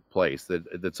horror place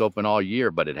that's open all year,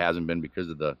 but it hasn't been because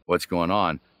of what's going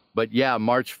on. But yeah,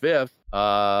 March 5th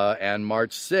and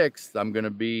March 6th, I'm going to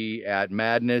be at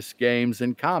Madness Games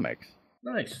and Comics.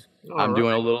 Nice. I'm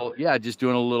doing a little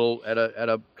at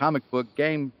a comic book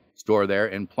game store there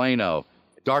in Plano,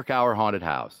 Dark Hour Haunted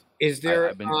House. Is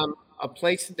there a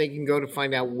place that they can go to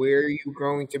find out where you're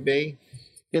going to be?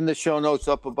 In the show notes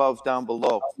up above, down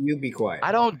below. You be quiet.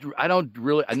 I don't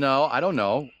really know. I don't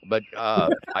know, but I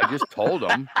just told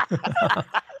them.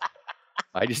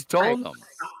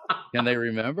 Can they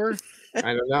remember?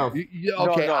 I don't know.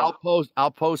 Okay, no.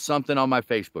 I'll post something on my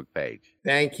Facebook page.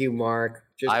 Thank you, Mark.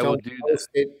 Just I don't will do post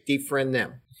it. Defriend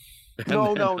them.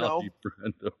 No.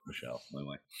 Defriend them. Michelle, my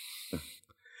wife.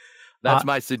 That's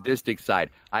my sadistic side.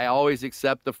 I always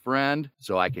accept the friend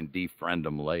so I can defriend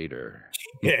them later.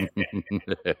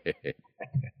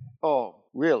 Oh,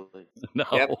 really? No.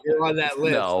 Yep, you're on that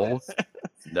list. No.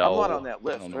 I'm not on that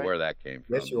list. I don't know where that came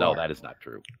from. Yes, you no, are. that is not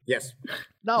true. Yes.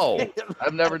 No,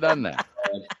 I've never done that.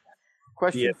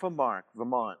 Question for Mark,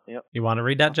 Vermont. Yep. You want to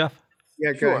read that, Jeff?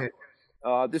 Yeah, go ahead.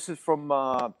 This is from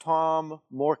Tom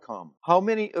Morecombe. How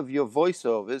many of your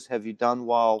voiceovers have you done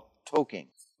while toking?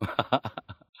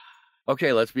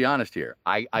 Okay, let's be honest here.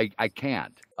 I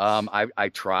can't. I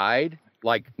tried,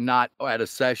 like not at a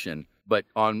session, but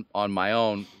on my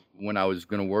own when I was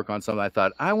going to work on something. I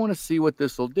thought I want to see what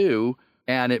this will do,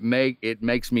 and it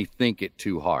makes me think it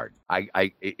too hard.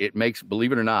 It makes,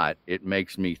 believe it or not, it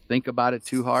makes me think about it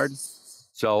too hard.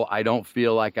 So I don't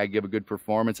feel like I give a good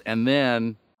performance, and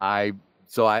then I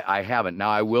haven't. Now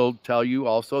I will tell you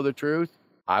also the truth.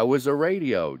 I was a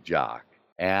radio jock.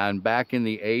 And back in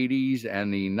the 80s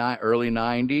and the early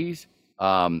 90s,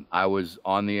 I was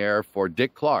on the air for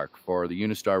Dick Clark for the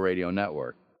Unistar Radio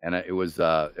Network. And it was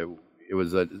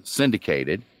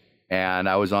syndicated. And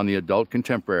I was on the Adult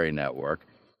Contemporary Network.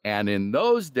 And in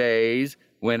those days,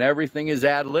 when everything is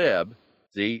ad lib,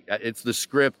 see, it's the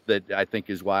script that I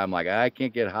think is why I'm like, I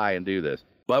can't get high and do this.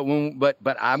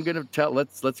 But I'm going to tell,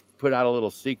 let's put out a little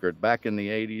secret. Back in the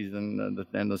 80s and the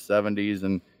 70s,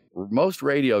 and most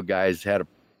radio guys had a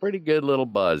pretty good little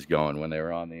buzz going when they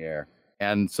were on the air.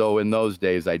 And so in those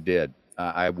days I did.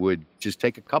 I would just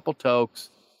take a couple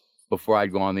tokes, before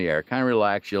I'd go on the air. Kind of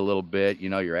relax you a little bit. You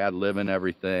know, you're ad-libbing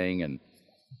everything, and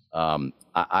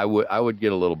I would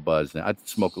get a little buzzed. I'd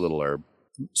smoke a little herb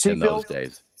in those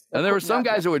days. And there were some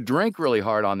guys that would drink really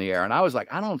hard on the air, and I was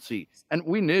like, I don't see. And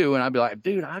we knew, and I'd be like,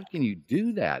 dude, how can you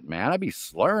do that, man? I'd be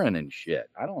slurring and shit.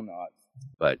 I don't know.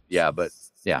 But yeah.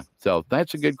 So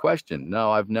that's a good question.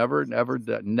 No, I've never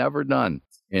done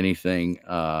anything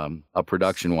a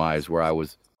production-wise where I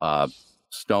was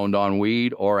stoned on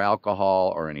weed or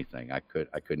alcohol or anything. I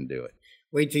couldn't do it.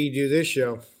 Wait till you do this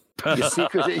show. You see,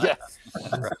 yeah.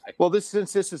 Right. Well,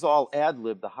 since this is all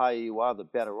ad-lib, the higher you are, the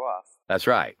better off. That's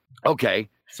right. Okay,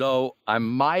 so I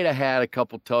might have had a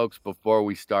couple tokes before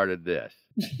we started this.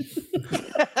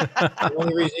 The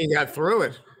only reason you got through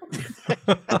it.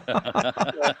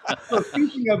 So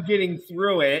speaking of getting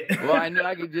through it, well, I knew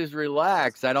I could just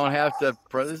relax. I don't have to.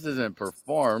 This isn't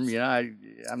perform. You know,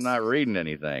 I'm not reading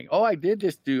anything. Oh, I did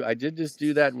just do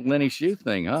that Lenny Shue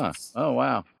thing, huh? Oh,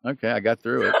 wow. Okay, I got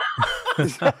through it.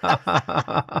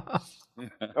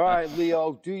 All right,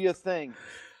 Leo, do your thing.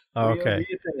 Okay.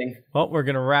 Well, we're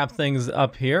going to wrap things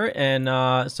up here. And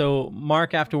so,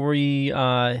 Mark, after we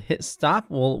hit stop,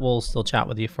 we'll still chat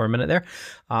with you for a minute there.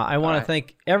 I want to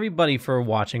thank everybody for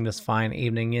watching this fine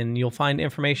evening. And you'll find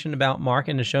information about Mark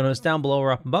in the show notes down below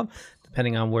or up above,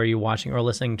 depending on where you're watching or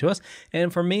listening to us.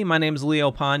 And for me, my name is Leo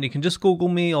Pond. You can just Google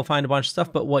me. You'll find a bunch of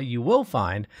stuff. But what you will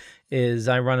find is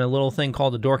I run a little thing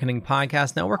called the Dorkening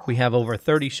Podcast Network. We have over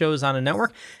 30 shows on a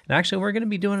network. And actually, we're going to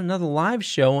be doing another live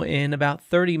show in about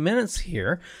 30 minutes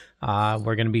here.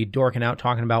 We're going to be dorking out,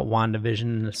 talking about WandaVision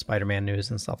and the Spider-Man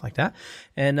news and stuff like that.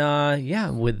 And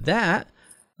with that,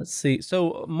 let's see.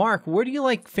 So, Mark, where do you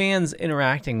like fans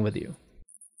interacting with you?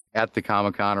 At the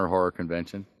Comic-Con or horror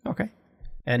convention. Okay.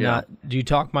 And do you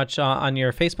talk much on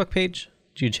your Facebook page?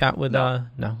 Do you chat with... No.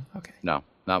 Okay. No,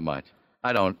 not much.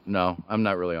 I don't know. I'm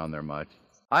not really on there much.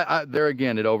 There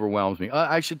again, it overwhelms me.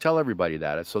 I should tell everybody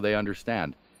that so they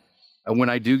understand. And when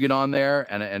I do get on there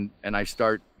and I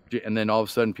start, and then all of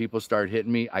a sudden people start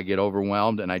hitting me, I get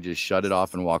overwhelmed and I just shut it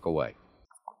off and walk away.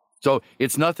 So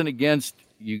it's nothing against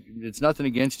you. It's nothing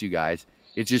against you guys.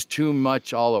 It's just too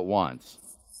much all at once.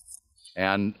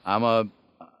 And I'm a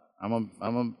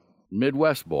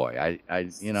Midwest boy. I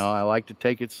like to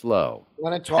take it slow.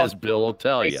 Want to talk? As Bill will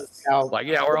tell you. Like,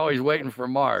 yeah, we're always waiting for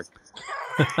Mark.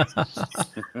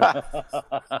 My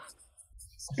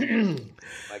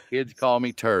kids call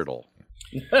me Turtle.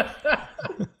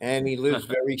 And he lives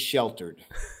very sheltered.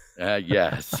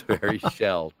 Yes, very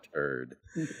sheltered.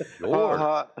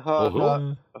 Sure.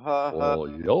 Oh,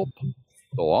 yep.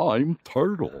 So I'm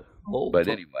Turtle. But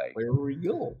anyway.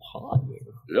 Real hot.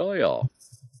 Yeah.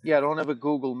 Yeah, don't ever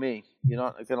Google me. You're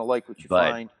not going to like what you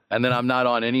find. And then I'm not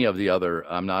on any of the other,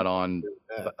 I'm not on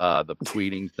the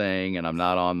tweeting thing, and I'm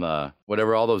not on the,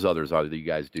 whatever all those others are that you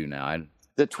guys do now.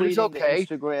 The tweeting, okay.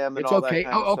 The Instagram, and it's all okay.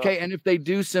 that kind of okay. stuff. And if they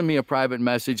do send me a private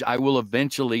message, I will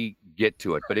eventually get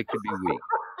to it, but it could be weeks.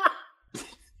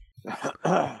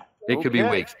 It could be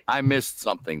weeks. I missed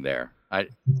something there.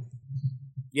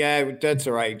 Yeah, that's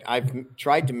all right. I've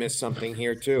tried to miss something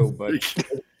here too, but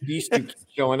these two keep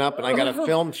showing up, and I got a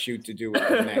film shoot to do with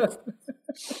them next.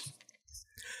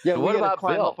 Yeah, what about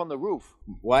climb Bill? up on the roof?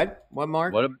 What,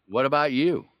 Mark? What about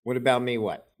you? What about me?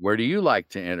 What? Where do you like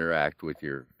to interact with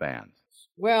your fans?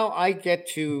 Well, I get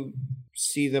to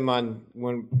see them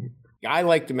when I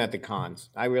like them at the cons.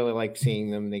 I really like seeing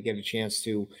them. They get a chance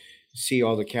to see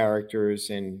all the characters,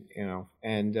 and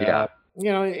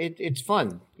it's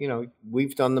fun.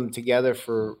 We've done them together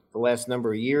for the last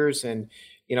number of years, and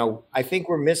I think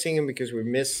we're missing them because we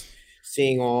miss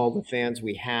seeing all the fans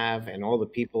we have and all the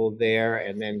people there.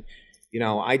 And then,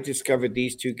 I discovered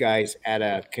these two guys at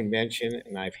a convention,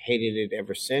 and I've hated it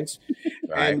ever since.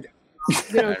 Right.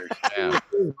 And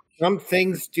some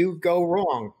things do go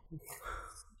wrong.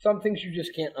 Some things you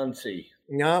just can't unsee.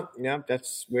 No,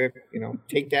 that's where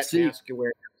take that mask and wear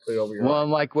it over your Well, eye.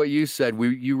 like what you said,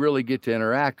 you really get to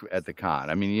interact at the con.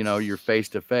 I mean, you're face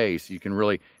to face. You can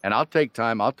really, and I'll take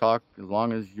time. I'll talk as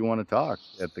long as you want to talk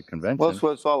at the convention. Well, that's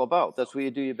what it's all about. That's where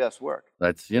you do your best work.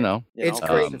 That's It's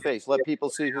face to face. Let people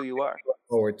see who you are. Look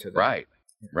forward to that.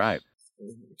 Right.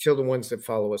 Till the ones that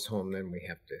follow us home, then we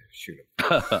have to shoot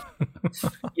them.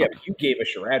 Yeah, but you gave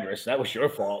us your address. That was your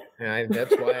fault.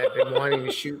 That's why I've been wanting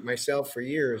to shoot myself for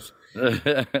years.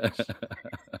 I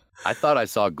thought I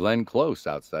saw Glenn Close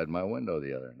outside my window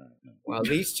the other night. Well,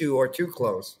 these two are too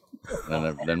close.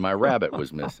 And then my rabbit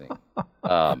was missing. We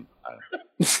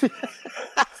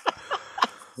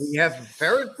have a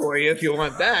ferret for you if you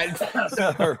want that.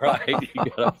 Right, you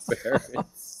got a ferret.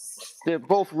 They're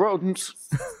both rodents.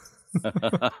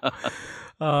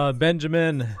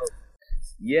 Benjamin.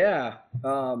 Yeah.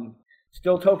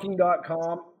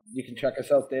 Stilltoking.com. You can check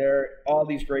us out there. All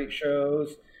these great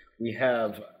shows. We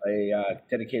have a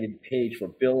dedicated page for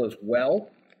Bill as well.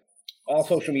 All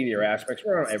social media aspects.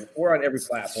 We're on every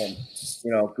platform.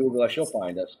 Google us, you'll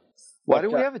find us. Why do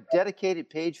we have a dedicated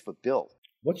page for Bill?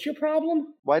 What's your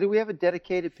problem? Why do we have a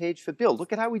dedicated page for Bill?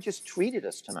 Look at how he just treated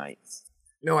us tonight.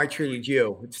 No, I treated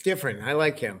you. It's different. I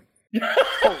like him. You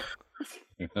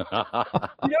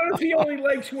notice he only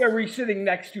likes whoever he's sitting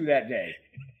next to that day.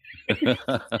 Wait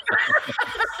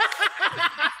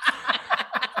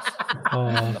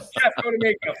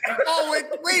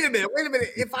a minute.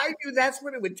 If I knew that's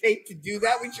what it would take to do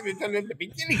that, we should have done it at the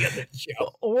beginning of the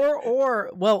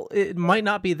show. Well, it might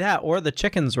not be that, or the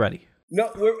chicken's ready. No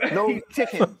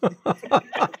chicken.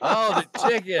 Oh, the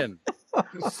chicken.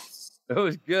 It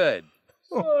was good.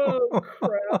 Oh,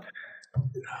 crap.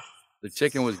 The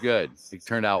chicken was good. It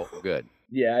turned out good.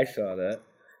 Yeah, I saw that.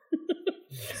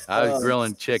 I was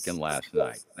grilling chicken last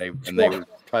night. They were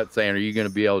saying, "Are you going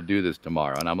to be able to do this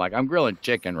tomorrow?" And I'm like, "I'm grilling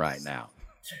chicken right now."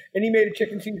 And he made a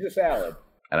chicken Caesar salad.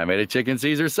 And I made a chicken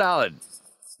Caesar salad.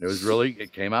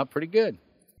 It came out pretty good.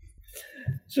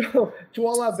 So, to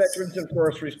all our veterans and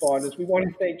first responders, we want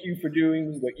to thank you for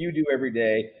doing what you do every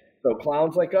day. So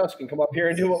clowns like us can come up here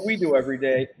and do what we do every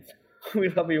day. We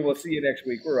love you. We'll see you next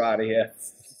week. We're out of here.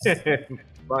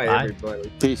 Bye,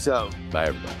 everybody. Peace out. Bye,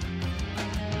 everybody.